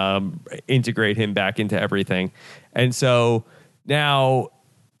we integrate him back into everything. And so now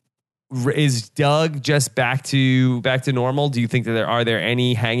Is Doug just back to normal? Do you think that are there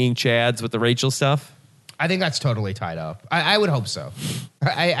any hanging chads with the Rachel stuff? I think that's totally tied up. I would hope so.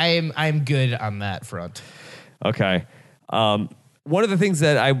 I'm good on that front. Okay. One of the things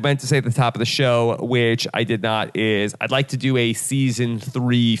that I meant to say at the top of the show, which I did not, is I'd like to do a season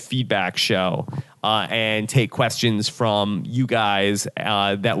 3 feedback show and take questions from you guys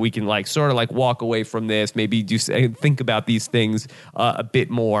that we can sort of walk away from this, maybe think about these things a bit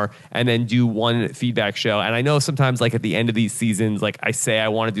more, and then do one feedback show. And I know sometimes at the end of these seasons, I say I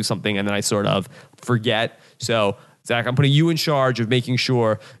want to do something and then I sort of forget. So Zach, I'm putting you in charge of making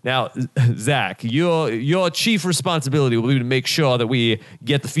sure. Now, Zach, your chief responsibility will be to make sure that we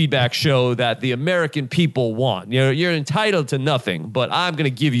get the feedback show that the American people want. You're entitled to nothing, but I'm going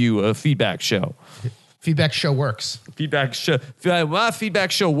to give you a feedback show. Feedback show works. My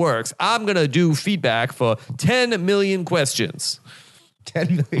feedback show works. I'm going to do feedback for 10 million questions.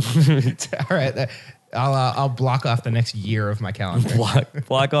 10 million. All right. I'll block off the next year of my calendar.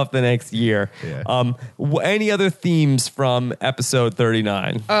 block off the next year. Yeah. Any other themes from episode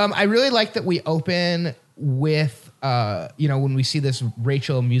 39? I really like that we open with when we see this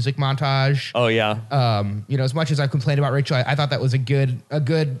Rachel music montage. Oh yeah. As much as I complained about Rachel, I thought that was a good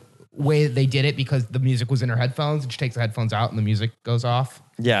way that they did it because the music was in her headphones and she takes the headphones out and the music goes off.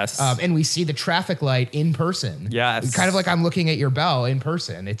 Yes. And we see the traffic light in person. Yes. Kind of like I'm looking at your bell in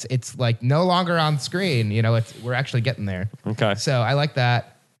person. It's no longer on screen. We're actually getting there. Okay. So I like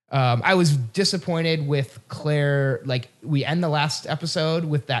that. I was disappointed with Claire. We end the last episode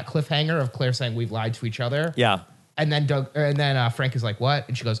with that cliffhanger of Claire saying we've lied to each other. Yeah. And then Frank is like, what?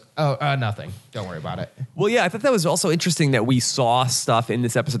 And she goes, oh, nothing. Don't worry about it. Well, yeah, I thought that was also interesting that we saw stuff in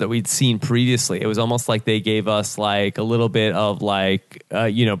this episode that we'd seen previously. It was almost like they gave us a little bit of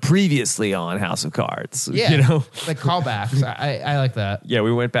previously on House of Cards. Yeah. Like callbacks. I like that. Yeah,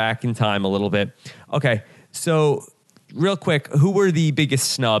 we went back in time a little bit. Okay, so real quick, who were the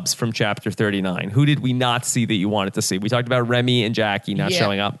biggest snubs from chapter 39? Who did we not see that you wanted to see? We talked about Remy and Jackie not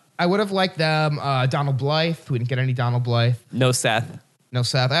showing up. I would have liked them. Donald Blythe. We didn't get any Donald Blythe. No Seth. No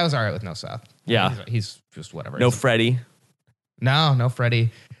Seth. I was all right with no Seth. Yeah. He's just whatever. No Freddie. No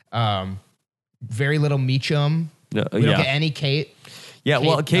Freddie. Very little Meacham. No, we don't get any Kate. Yeah,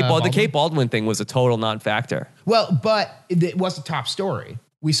 Kate, the Kate Baldwin thing was a total non-factor. Well, but it was the top story.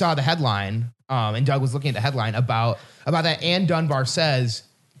 We saw the headline, and Doug was looking at the headline about that. Ann Dunbar says,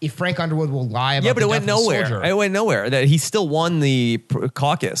 if Frank Underwood will lie about but it went nowhere. It went nowhere. That he still won the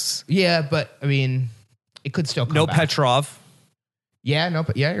caucus. Yeah, but I mean, it could still come no back. Petrov. Yeah,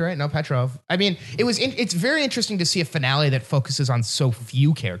 you're right. No Petrov. I mean, it's very interesting to see a finale that focuses on so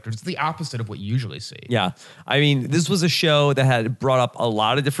few characters. It's the opposite of what you usually see. Yeah. I mean, this was a show that had brought up a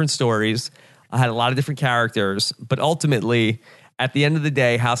lot of different stories, had a lot of different characters, but ultimately, at the end of the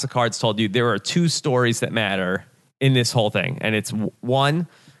day, House of Cards told you there are 2 stories that matter in this whole thing. And it's one,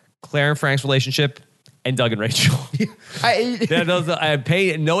 Claire and Frank's relationship, and Doug and Rachel. I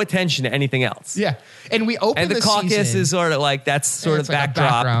pay no attention to anything else. Yeah. And we open the caucus season, is sort of that's sort of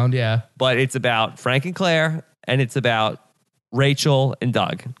backdrop. Background, yeah. But it's about Frank and Claire, and it's about Rachel and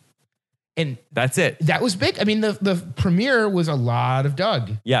Doug. And that's it. That was big. I mean, the premiere was a lot of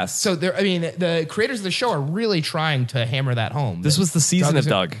Doug. Yes. So the creators of the show are really trying to hammer that home. This was the season of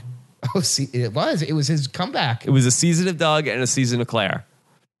Doug. Oh, see, it was his comeback. It was a season of Doug and a season of Claire.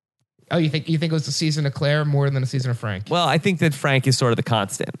 Oh, you think it was the season of Claire more than a season of Frank? Well, I think that Frank is sort of the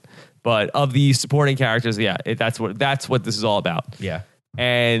constant, but of the supporting characters, that's what this is all about. Yeah.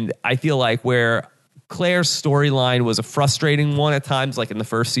 And I feel like where Claire's storyline was a frustrating one at times, like in the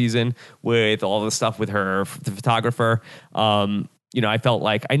first season with all the stuff with the photographer. I felt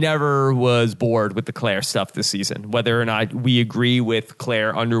like I never was bored with the Claire stuff this season. Whether or not we agree with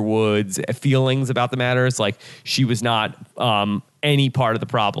Claire Underwood's feelings about the matter, it's like she was not any part of the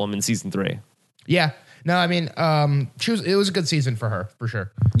problem in season 3. Yeah. No, I mean, it was a good season for her, for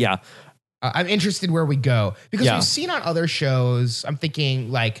sure. Yeah. I'm interested where we go because we've seen on other shows, I'm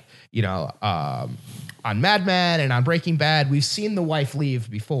thinking on Mad Men and on Breaking Bad, we've seen the wife leave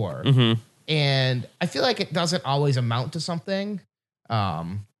before. Mm-hmm. And I feel like it doesn't always amount to something.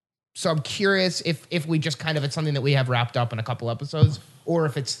 So I'm curious if we just it's something that we have wrapped up in a couple episodes, or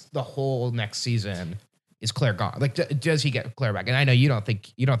if it's the whole next season. Is Claire gone? Does he get Claire back? And I know you don't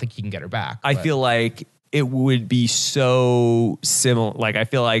think he can get her back. I feel like it would be so similar. I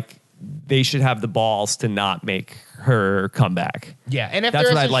feel like they should have the balls to not make her come back. Yeah, and if that's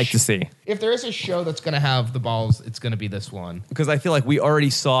what I'd like to see. If there is a show that's going to have the balls, it's going to be this one. Because I feel like we already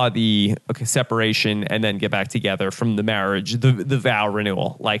saw the separation and then get back together from the marriage, the vow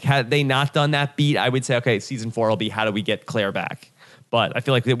renewal. Had they not done that beat, I would say, okay, season 4 will be how do we get Claire back. But I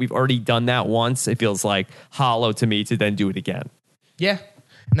feel like that we've already done that once. It feels like hollow to me to then do it again. Yeah.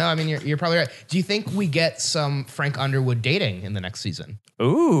 No, I mean, you're probably right. Do you think we get some Frank Underwood dating in the next season?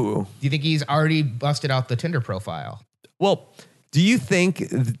 Ooh. Do you think he's already busted out the Tinder profile? Well, do you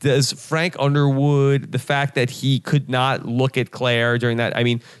think, does Frank Underwood, the fact that he could not look at Claire during that, I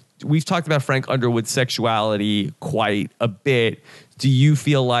mean, we've talked about Frank Underwood's sexuality quite a bit. Do you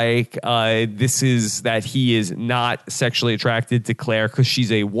feel like this is that he is not sexually attracted to Claire because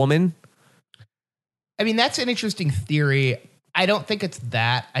she's a woman? I mean, that's an interesting theory. I don't think it's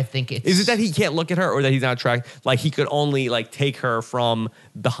that. I think it's... Is it that he can't look at her, or that he's not attracted? Like, he could only like take her from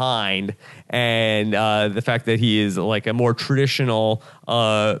behind, and the fact that he is like a more traditional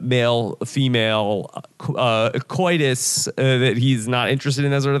male-female coitus that he's not interested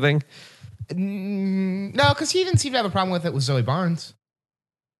in, that sort of thing? No, because he didn't seem to have a problem with it with Zoe Barnes.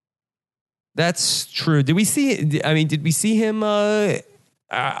 That's true. Did we see? I mean, did we see him?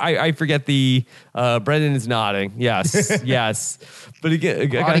 I forget the. Brendan is nodding. Yes, yes. But again,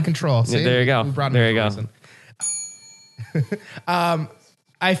 Body control. See? Yeah, there you go. We brought him There you in for go. a reason.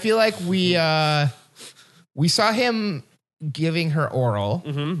 I feel like we saw him giving her oral.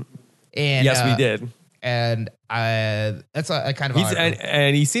 Mm-hmm. And Yes, we did. And that's a kind of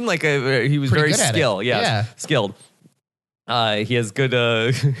And he seemed like he was Pretty very good at it. skilled. Yes, Yeah. skilled. He has good.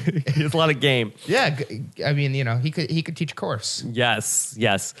 He has a lot of game. Yeah, I mean, you know, he could teach a course. Yes,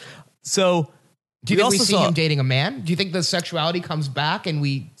 yes. So, Do you think we see him dating a man? Do you think the sexuality comes back and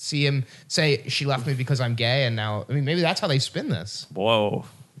we see him say, "She left me because I'm gay," and now, I mean, maybe that's how they spin this. Whoa,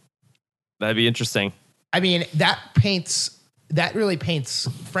 that'd be interesting. I mean, that really paints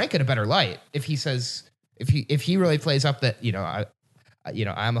Frank in a better light if he says, if he really plays up that,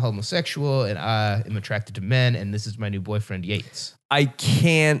 I'm a homosexual and I am attracted to men, and this is my new boyfriend Yates. I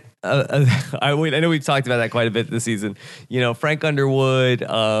can't. I know we've talked about that quite a bit this season. Frank Underwood.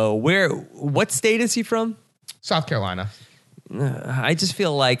 What state is he from? South Carolina. I just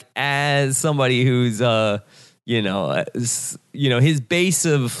feel like, as somebody who's his base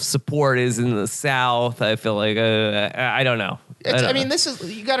of support is in the South, I feel like I don't know. This is,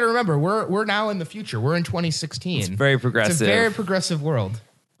 you got to remember, we're now in the future. We're in 2016. It's very progressive. It's a very progressive world.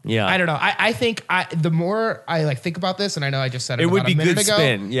 Yeah, I don't know. I think the more I think about this, and I know I just said it would about be a minute good ago.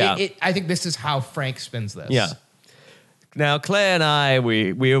 spin. Yeah, I think this is how Frank spins this. Yeah. Now, Claire and I,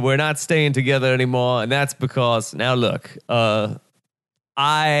 we're not staying together anymore, and that's because, now look, I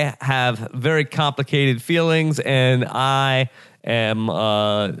have very complicated feelings, and I am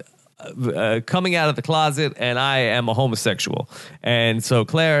coming out of the closet, and I am a homosexual. And so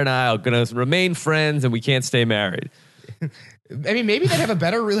Claire and I are going to remain friends, and we can't stay married. I mean, maybe they'd have a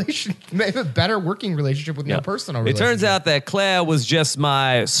better working relationship with no personal relationship. It turns out that Claire was just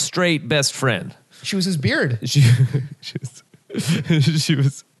my straight best friend. She was his beard. She was.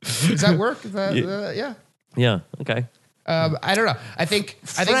 Does that work? Is that, yeah. Yeah. Okay. I don't know. I think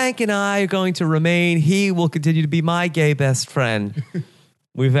Frank and I are going to remain. He will continue to be my gay best friend.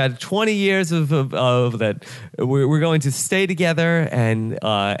 We've had 20 years of that. We're going to stay together, and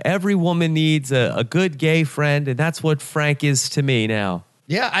every woman needs a good gay friend, and that's what Frank is to me now.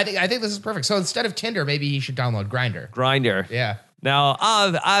 Yeah, I think this is perfect. So instead of Tinder, maybe he should download Grindr. Grindr. Yeah. Now,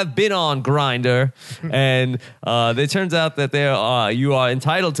 I've been on Grindr, and it turns out that you are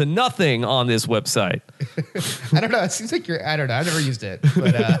entitled to nothing on this website. I don't know. It seems like I don't know. I've never used it,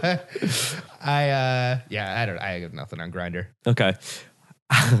 but I have nothing on Grindr. Okay.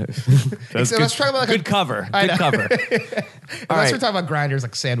 So let's talk about good cover. Good cover. Unless we're talking about Grinders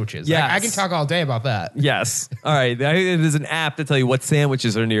like sandwiches. Yes. I can talk all day about that. Yes. All right. There's an app to tell you what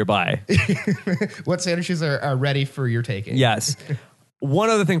sandwiches are nearby. What sandwiches are ready for your taking. Yes. One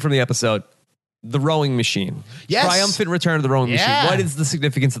other thing from the episode. The rowing machine. Yes. Triumphant return of the rowing machine. What is the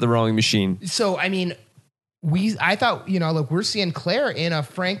significance of the rowing machine? So, I mean, I thought, look, we're seeing Claire in a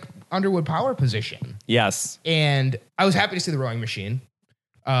Frank Underwood power position. Yes. And I was happy to see the rowing machine.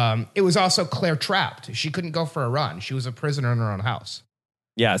 It was also Claire trapped. She couldn't go for a run. She was a prisoner in her own house.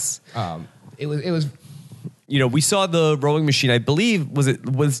 Yes. It was. We saw the rowing machine. I believe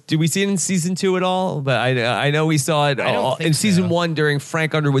did we see it in season 2 at all? But I know we saw it in season 1 during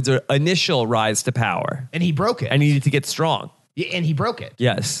Frank Underwood's initial rise to power, and he broke it. And he needed to get strong. Yeah, and he broke it.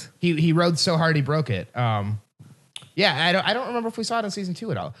 Yes. He rode so hard he broke it. Yeah, I don't remember if we saw it in season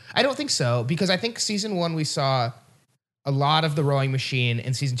 2 at all. I don't think so, because I think season 1 we saw a lot of the rowing machine.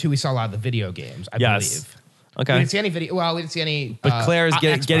 In season 2 we saw a lot of the video games, I believe. Okay. We didn't see any video. Well, we didn't see any. But Claire is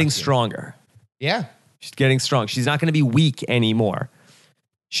getting games. stronger. Yeah. She's getting strong. She's not going to be weak anymore.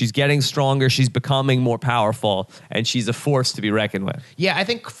 She's getting stronger. She's becoming more powerful, and she's a force to be reckoned with. Yeah, I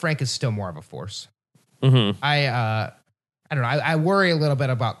think Frank is still more of a force. Mm-hmm. I I don't know. I worry a little bit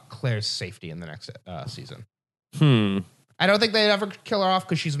about Claire's safety in the next season. I don't think they'd ever kill her off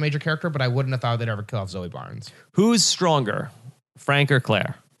because she's a major character, but I wouldn't have thought they'd ever kill off Zoe Barnes. Who's stronger, Frank or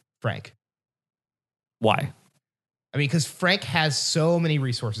Claire? Frank. Why? I mean, because Frank has so many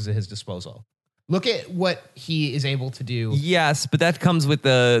resources at his disposal. Look at what he is able to do. Yes, but that comes with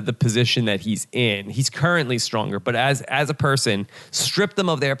the position that he's in. He's currently stronger, but as a person, strip them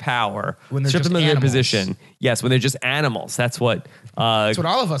of their power, When they're strip just them of animals. their position. Yes, when they're just animals. That's what. That's what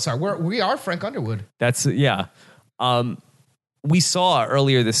all of us are. We are Frank Underwood. That's yeah. We saw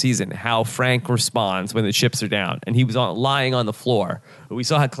earlier this season how Frank responds when the chips are down, and he was lying on the floor. We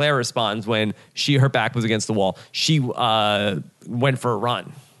saw how Claire responds when her back was against the wall. She went for a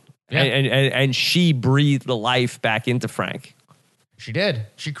run. Yeah. And she breathed the life back into Frank. She did.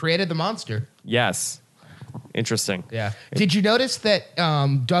 She created the monster. Yes. Interesting. Yeah. Did you notice that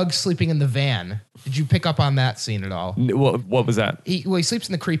Doug's sleeping in the van? Did you pick up on that scene at all? What was that? He sleeps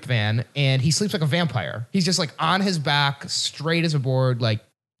in the creep van, and he sleeps like a vampire. He's just like on his back, straight as a board. Like,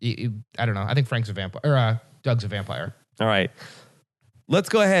 I don't know. I think Frank's a vampire, or Doug's a vampire. All right. Let's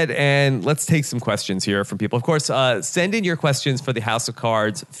go ahead and let's take some questions here from people. Of course, send in your questions for the House of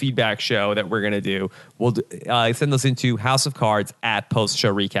Cards feedback show that we're going to do. We'll send those into House of Cards at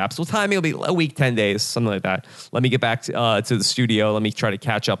post-show recaps. Well, timing will be a week, 10 days, something like that. Let me get back to the studio. Let me try to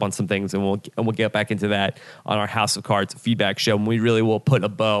catch up on some things, and we'll get back into that on our House of Cards feedback show. And we really will put a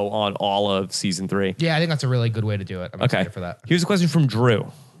bow on all of season 3. Yeah, I think that's a really good way to do it. I'm excited for that. Here's a question from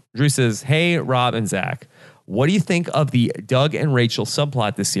Drew. Drew says, "Hey, Rob and Zach. What do you think of the Doug and Rachel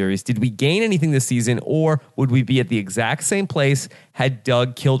subplot this series? Did we gain anything this season, or would we be at the exact same place had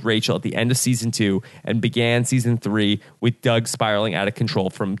Doug killed Rachel at the end of season 2 and began season 3 with Doug spiraling out of control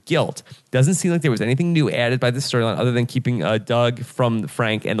from guilt? Doesn't seem like there was anything new added by this storyline other than keeping Doug from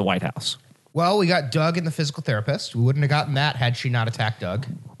Frank and the White House." Well, we got Doug and the physical therapist. We wouldn't have gotten that had she not attacked Doug.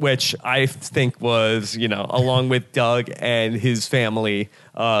 Which I think was, along with Doug and his family,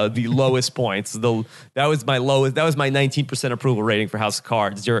 the lowest points. That was my 19% approval rating for House of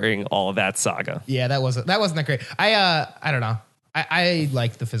Cards during all of that saga. Yeah, that wasn't that great. I don't know. I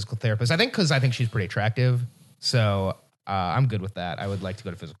like the physical therapist. I think she's pretty attractive. So I'm good with that. I would like to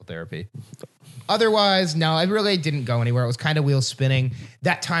go to physical therapy. Otherwise, no, I really didn't go anywhere. It was kind of wheel spinning.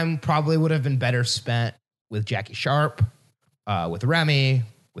 That time probably would have been better spent with Jackie Sharp, with Remy,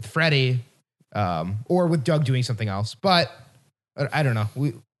 with Freddie, or with Doug doing something else. But I don't know.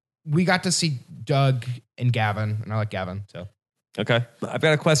 We got to see Doug and Gavin, and I like Gavin. So Okay. I've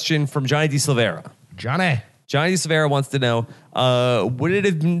got a question from Johnny D. Silvera. Johnny Johnny Severa wants to know, would it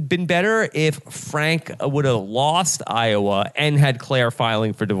have been better if Frank would have lost Iowa and had Claire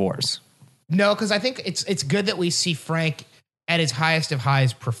filing for divorce? No, because I think it's good that we see Frank at his highest of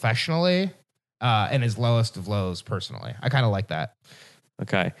highs professionally and his lowest of lows personally. I kind of like that.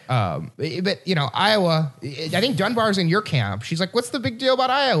 Okay. But, Iowa, I think Dunbar's in your camp. She's like, what's the big deal about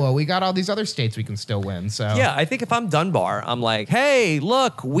Iowa? We got all these other states we can still win. So yeah, I think if I'm Dunbar, I'm like, hey,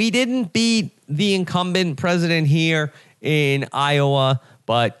 look, we didn't beat the incumbent president here in Iowa,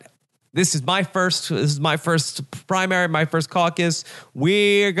 but this is my first primary, my first caucus.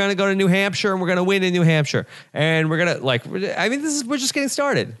 We're going to go to New Hampshire and we're going to win in New Hampshire. And we're going to we're just getting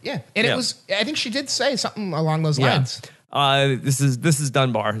started. Yeah. And it was, I think she did say something along those lines. This is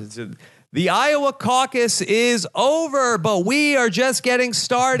Dunbar. The Iowa caucus is over, but we are just getting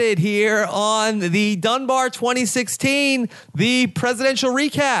started here on the Dunbar 2016, the presidential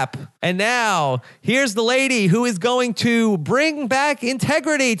recap. And now, here's the lady who is going to bring back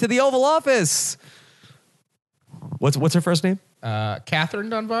integrity to the Oval Office. What's her first name? Catherine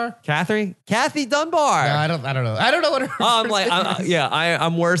Dunbar? Kathy Dunbar. No, I don't know. I don't know what her I'm like,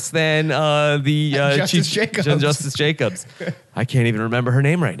 I'm worse than the Justice Jacobs. Justice Jacobs. I can't even remember her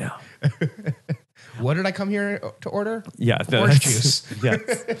name right now. What did I come here to order? Yeah, orange juice. Yeah,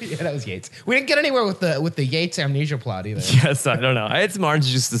 Yeah, that was Yates. We didn't get anywhere with the Yates amnesia plot either. yes, I don't know. I had some orange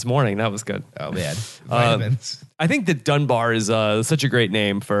juice this morning. That was good. Oh man, vitamins. I think that Dunbar is such a great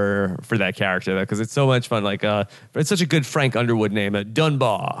name for that character because it's so much fun. Like, it's such a good Frank Underwood name,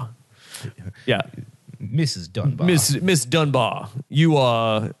 Dunbar. Yeah, Mrs. Dunbar. Miss Dunbar, you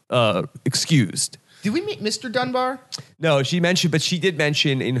are excused. Did we meet Mr. Dunbar? No, she did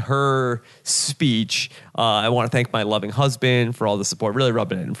mention in her speech, I want to thank my loving husband for all the support, really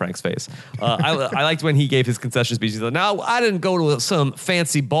rubbing it in Frank's face. I liked when he gave his concession speech. He's like, no, I didn't go to some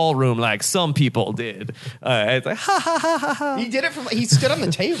fancy ballroom like some people did. It's like, ha, ha, ha, ha, ha. He did it he stood on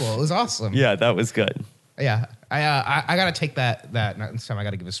the table. It was awesome. Yeah, that was good. Yeah, I got to take that. Next time I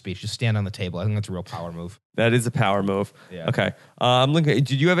got to give a speech. Just stand on the table. I think that's a real power move. That is a power move. Yeah. Okay. I'm looking.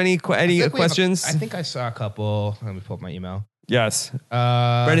 Did you have any questions? I think I saw a couple. Let me pull up my email. Yes.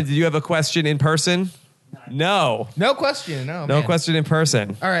 Brendan, did you have a question in person? No. No question. No No man. question in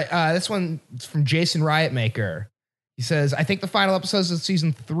person. All right. This one is from Jason Riotmaker. He says, I think the final episodes of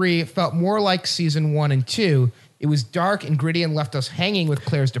season 3 felt more like season 1 and 2. It was dark and gritty and left us hanging with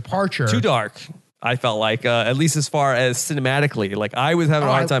Claire's departure. Too dark. I felt like, at least as far as cinematically, like I was having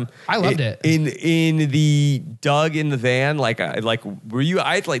a hard time. I loved it. In the Doug in the van, were you?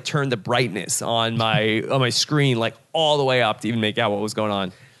 I had to like turn the brightness on my screen like all the way up to even make out what was going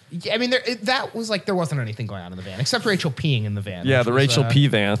on. Yeah, I mean, that was like there wasn't anything going on in the van except Rachel peeing in the van. Yeah, the Rachel P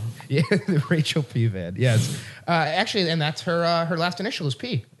van. Yeah, the Rachel P van. Yes, actually, and that's her last initial is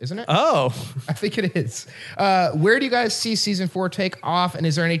P, isn't it? Oh, I think it is. Where do you guys see season 4 take off? And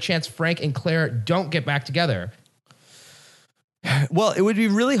is there any chance Frank and Claire don't get back together? well, it would be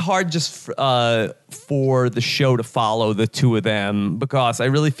really hard just for the show to follow the two of them because I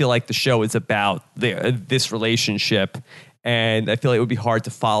really feel like the show is about this relationship. And I feel like it would be hard to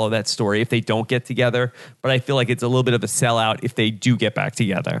follow that story if they don't get together. But I feel like it's a little bit of a sellout if they do get back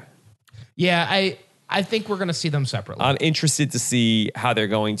together. Yeah, I think we're going to see them separately. I'm interested to see how they're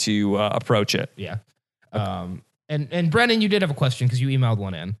going to approach it. Yeah. And Brennan, you did have a question because you emailed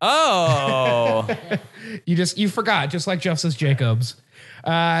one in. Oh. You forgot, just like Justice Jacobs.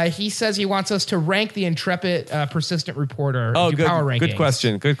 He says he wants us to rank the intrepid, persistent reporter. Oh, good. Power rankings. Good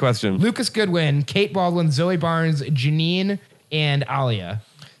question. Good question. Lucas Goodwin, Kate Baldwin, Zoe Barnes, Janine, and Alia.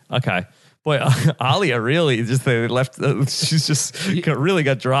 Okay. Boy, Alia really just they left. She's just really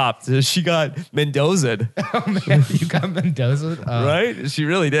got dropped. She got Mendoza. Oh man, you got Mendoza, right? She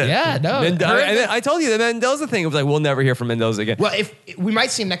really did. Yeah, no. And then I told you the Mendoza thing. It was like we'll never hear from Mendoza again. Well, if we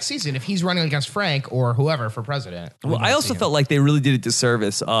might see him next season if he's running against Frank or whoever for president. Well, I also felt like they really did a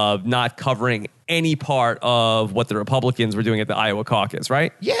disservice of not covering any part of what the Republicans were doing at the Iowa caucus,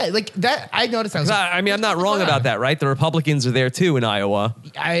 right? Yeah, like that. I noticed. I'm not wrong about that, right? The Republicans are there too in Iowa.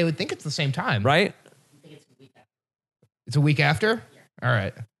 I would think it's the same time, right? It's a week after. Yeah. All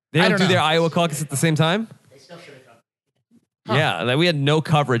right. They don't do their Iowa caucus at the same time. They still should have covered. Yeah, like we had no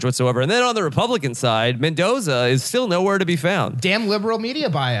coverage whatsoever. And then on the Republican side, Mendoza is still nowhere to be found. Damn liberal media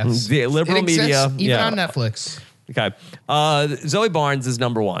bias. The liberal media, even on Netflix. Okay, Zoe Barnes is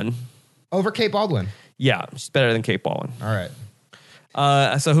number 1 over Kate Baldwin. Yeah, she's better than Kate Baldwin. All right.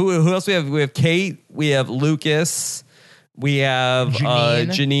 So who else we have? We have Kate. We have Lucas. We have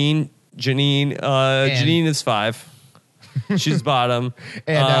Janine. Janine is 5. She's bottom.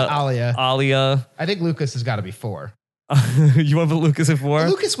 And Alia. Alia. I think Lucas has got to be 4. You want to put Lucas at 4?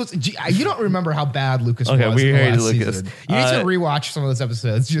 Lucas was. You don't remember how bad Lucas was. Okay, we hated Lucas. Season. You need to rewatch some of those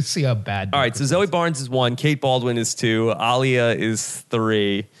episodes. Just see how bad. All right, so Zoe Barnes is 1. Kate Baldwin is 2. Alia is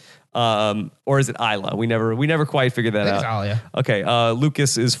 3. Or is it Isla? We never quite figured that out. It's Alia. Okay,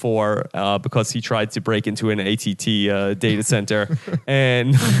 Lucas is 4 because he tried to break into an ATT data center,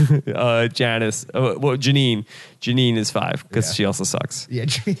 and Janine is 5 because she also sucks. Yeah,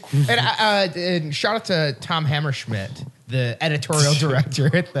 and shout out to Tom Hammerschmidt, the editorial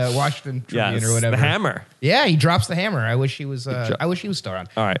director at the Washington Tribune or whatever. The hammer. Yeah, he drops the hammer. I wish he was. I wish he was still on.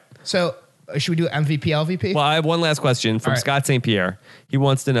 All right. So should we do MVP, LVP? Well, I have one last question from Scott St. Pierre. He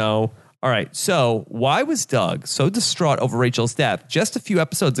wants to know, all right, so why was Doug so distraught over Rachel's death just a few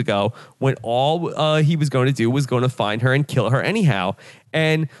episodes ago when all he was going to do was going to find her and kill her anyhow?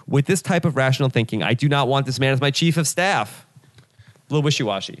 And with this type of rational thinking, I do not want this man as my chief of staff. A little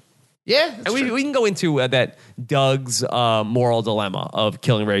wishy-washy. Yeah, and we can go into that Doug's moral dilemma of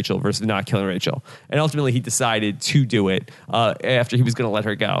killing Rachel versus not killing Rachel. And ultimately, he decided to do it after he was going to let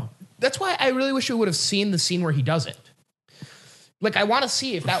her go. That's why I really wish we would have seen the scene where he does it. Like, I want to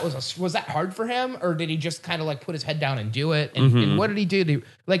see if that was that hard for him, or did he just kind of like put his head down and do it? And what did he do? Did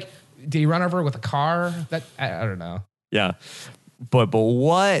he run over with a car? That I don't know. Yeah, but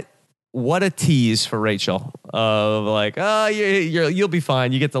what a tease for Rachel of like, you'll be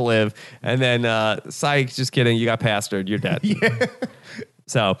fine, you get to live, and then psych, just kidding, you got pastored, you're dead. Yeah.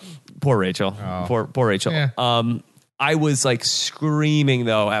 So poor Rachel, poor Rachel. Yeah. I was like screaming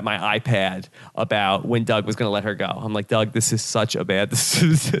though at my iPad about when Doug was going to let her go. I'm like, Doug, this is such a bad.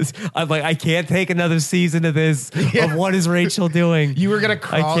 I'm like, I can't take another season of this. Of what is Rachel doing? You were gonna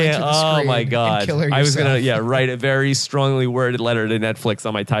crawl into the screen. Oh my god! And kill her yourself. I was gonna write a very strongly worded letter to Netflix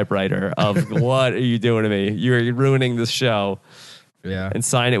on my typewriter of what are you doing to me? You're ruining this show. Yeah, and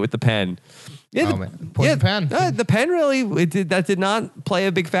sign it with the pen. Yeah, the pen. The pen really did not play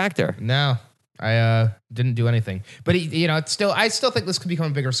a big factor. No. I didn't do anything, but it's still. I still think this could become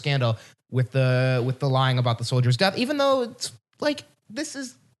a bigger scandal. with the lying about the soldier's death, even though it's like, this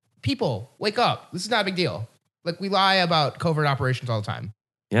is people, wake up. This is not a big deal. Like, we lie about covert operations all the time.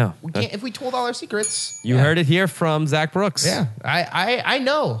 Yeah. We can't, if we told all our secrets. You heard it here from Zach Brooks. Yeah. I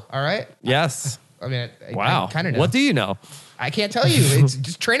know. All right. Yes. I mean, Wow. I kind of know. What do you know? I can't tell you. It's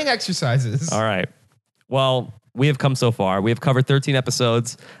just training exercises. All right. Well, we have come so far. We have covered 13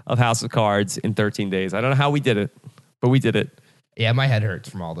 episodes of House of Cards in 13 days. I don't know how we did it, but we did it. Yeah, my head hurts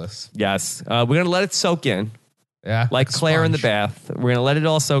from all this. Yes. We're going to let it soak in. Yeah. Like Claire in the bath. We're going to let it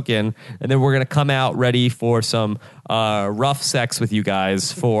all soak in. And then we're going to come out ready for some rough sex with you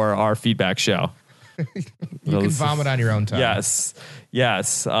guys for our feedback show. You can vomit on your own time. Yes.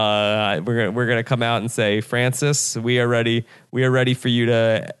 Yes. We're gonna come out and say, Francis, we are ready. We are ready for you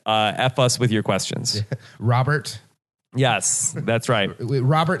to F us with your questions. Robert. Yes, that's right.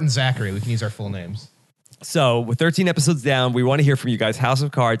 Robert and Zachary. We can use our full names. So with 13 episodes down, we want to hear from you guys. House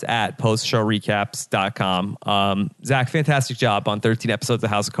of Cards at postshowrecaps.com. Zach, fantastic job on 13 episodes of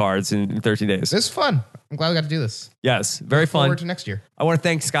House of Cards in 13 days. This is fun. I'm glad we got to do this. Yes, very Look fun. forward to next year. I want to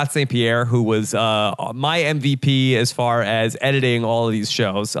thank Scott St. Pierre, who was my MVP as far as editing all of these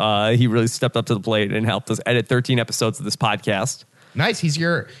shows. He really stepped up to the plate and helped us edit 13 episodes of this podcast. Nice. He's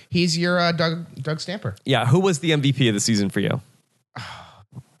your Doug Stamper. Yeah, who was the MVP of the season for you?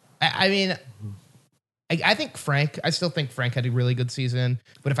 I mean, I think Frank. I still think Frank had a really good season.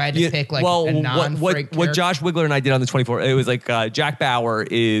 But if I had to pick like a non-Frank what Josh Wigler and I did on the 24, it was like Jack Bauer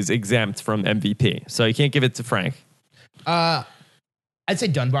is exempt from MVP, so you can't give it to Frank. I'd say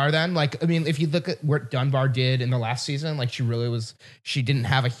Dunbar then. Like, I mean, if you look at what Dunbar did in the last season, like she didn't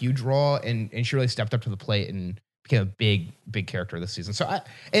have a huge role and she really stepped up to the plate and became a big character this season. So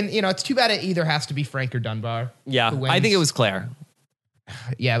it's too bad it either has to be Frank or Dunbar. Yeah, I think it was Claire.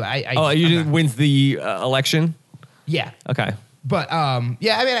 Yeah, you wins the election. Yeah. Okay. But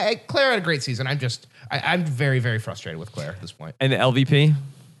yeah, I mean, Claire had a great season. I'm very, very frustrated with Claire at this point. And the LVP?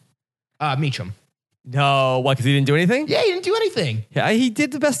 Meacham. No, what? Because he didn't do anything? Yeah, he didn't do anything. Yeah, he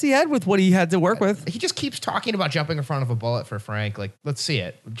did the best he had with what he had to work with. He just keeps talking about jumping in front of a bullet for Frank. Like, let's see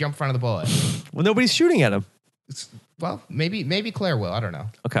it. Jump in front of the bullet. Well, nobody's shooting at him. Well, maybe Claire will. I don't know.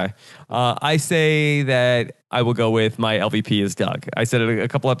 Okay. I say that I will go with my LVP is Doug. I said it a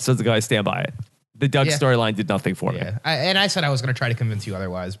couple episodes ago. I stand by it. The Doug storyline did nothing for me. I said I was going to try to convince you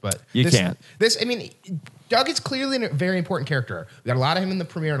otherwise, but you can't. I mean, Doug is clearly a very important character. We got a lot of him in the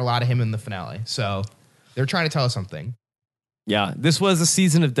premiere and a lot of him in the finale. So they're trying to tell us something. Yeah, this was a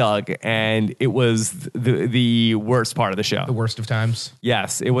season of Doug, and it was the worst part of the show. The worst of times.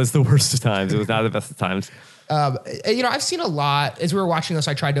 Yes, it was the worst of times. It was not the best of times. I've seen a lot as we were watching this.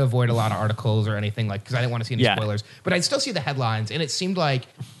 I tried to avoid a lot of articles or anything because I didn't want to see any spoilers. But I'd still see the headlines, and it seemed like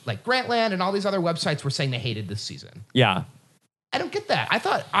Grantland and all these other websites were saying they hated this season. Yeah, I don't get that. I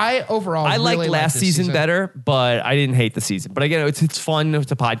thought I liked last season better, but I didn't hate the season. But again, it's fun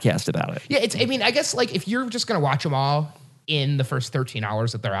to podcast about it. Yeah, I guess like if you're just gonna watch them all in the first 13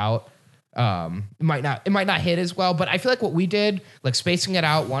 hours that they're out. It might not hit as well, but I feel like what we did, like spacing it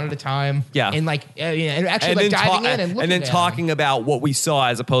out one at a time, and and actually diving in and looking and then talking about what we saw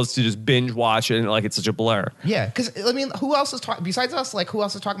as opposed to just binge watch it and like it's such a blur. Yeah, because I mean, who else is talking besides us? Like, who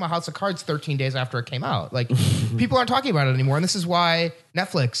else is talking about House of Cards 13 days after it came out? Like, people aren't talking about it anymore, and this is why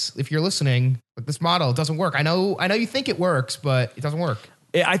Netflix, if you're listening, like this model doesn't work. I know you think it works, but it doesn't work.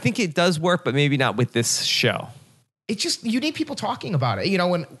 I think it does work, but maybe not with this show. It's just you need people talking about it. You know,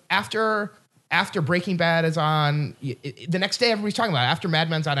 when after Breaking Bad is on, the next day everybody's talking about it. After Mad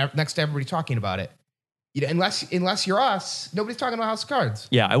Men's on, next day everybody's talking about it. You know, unless you're us, nobody's talking about House of Cards.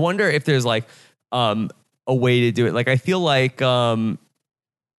 Yeah, I wonder if there's like a way to do it. Like I feel like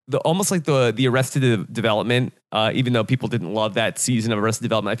almost like the Arrested Development. Even though people didn't love that season of Arrested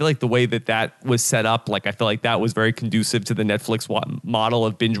Development, I feel like the way that was set up, like I feel like that was very conducive to the Netflix model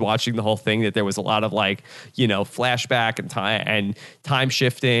of binge watching the whole thing. That there was a lot of like, flashback and time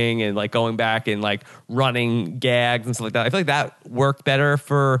shifting and like going back and like running gags and stuff like that. I feel like that worked better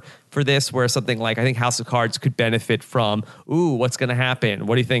for this, where something like I think House of Cards could benefit from. Ooh, what's going to happen?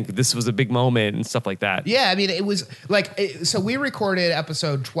 What do you think? This was a big moment and stuff like that. Yeah, I mean, it was like so we recorded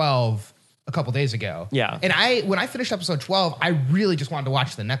episode 12. A couple days ago. Yeah. And when I finished episode 12, I really just wanted to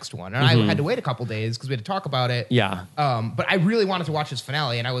watch the next one. And I had to wait a couple days because we had to talk about it. Yeah. But I really wanted to watch this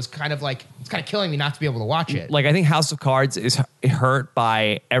finale, and I was kind of like, it's kind of killing me not to be able to watch it. Like, I think House of Cards is hurt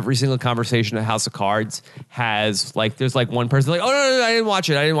by every single conversation of House of Cards has, like, there's like one person like, oh, no, I didn't watch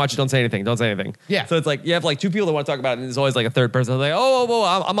it. Don't say anything. Yeah. So it's like, you have like two people that want to talk about it, and there's always like a third person like,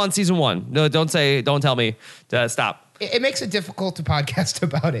 oh, I'm on season 1. No, don't tell me to stop. It makes it difficult to podcast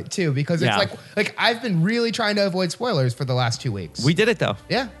about it too, because it's like I've been really trying to avoid spoilers for the last 2 weeks. We did it though.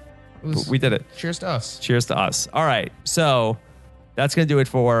 Yeah. We did it. Cheers to us. Cheers to us. All right. So that's going to do it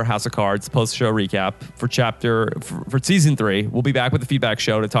for House of Cards post-show recap for season 3. We'll be back with the feedback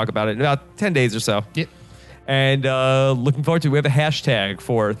show to talk about it in about 10 days or so. Yep. And looking forward to it. We have a hashtag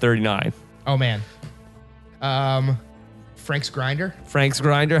for 39. Oh, man. Frank's Grinder? Frank's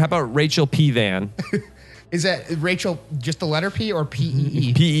Grinder. How about Rachel P. Van? Is that Rachel just the letter P or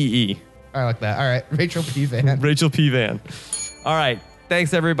P-E-E? P-E-E. I like that. All right. Rachel P. Van. Rachel P. Van. All right.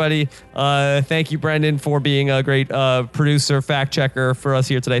 Thanks, everybody. Thank you, Brendan, for being a great producer, fact checker for us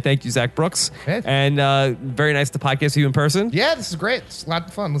here today. Thank you, Zach Brooks. Hey. And very nice to podcast with you in person. Yeah, this is great. It's a lot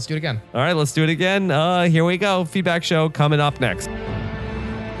of fun. Let's do it again. All right, let's do it again. Here we go. Feedback show coming up next.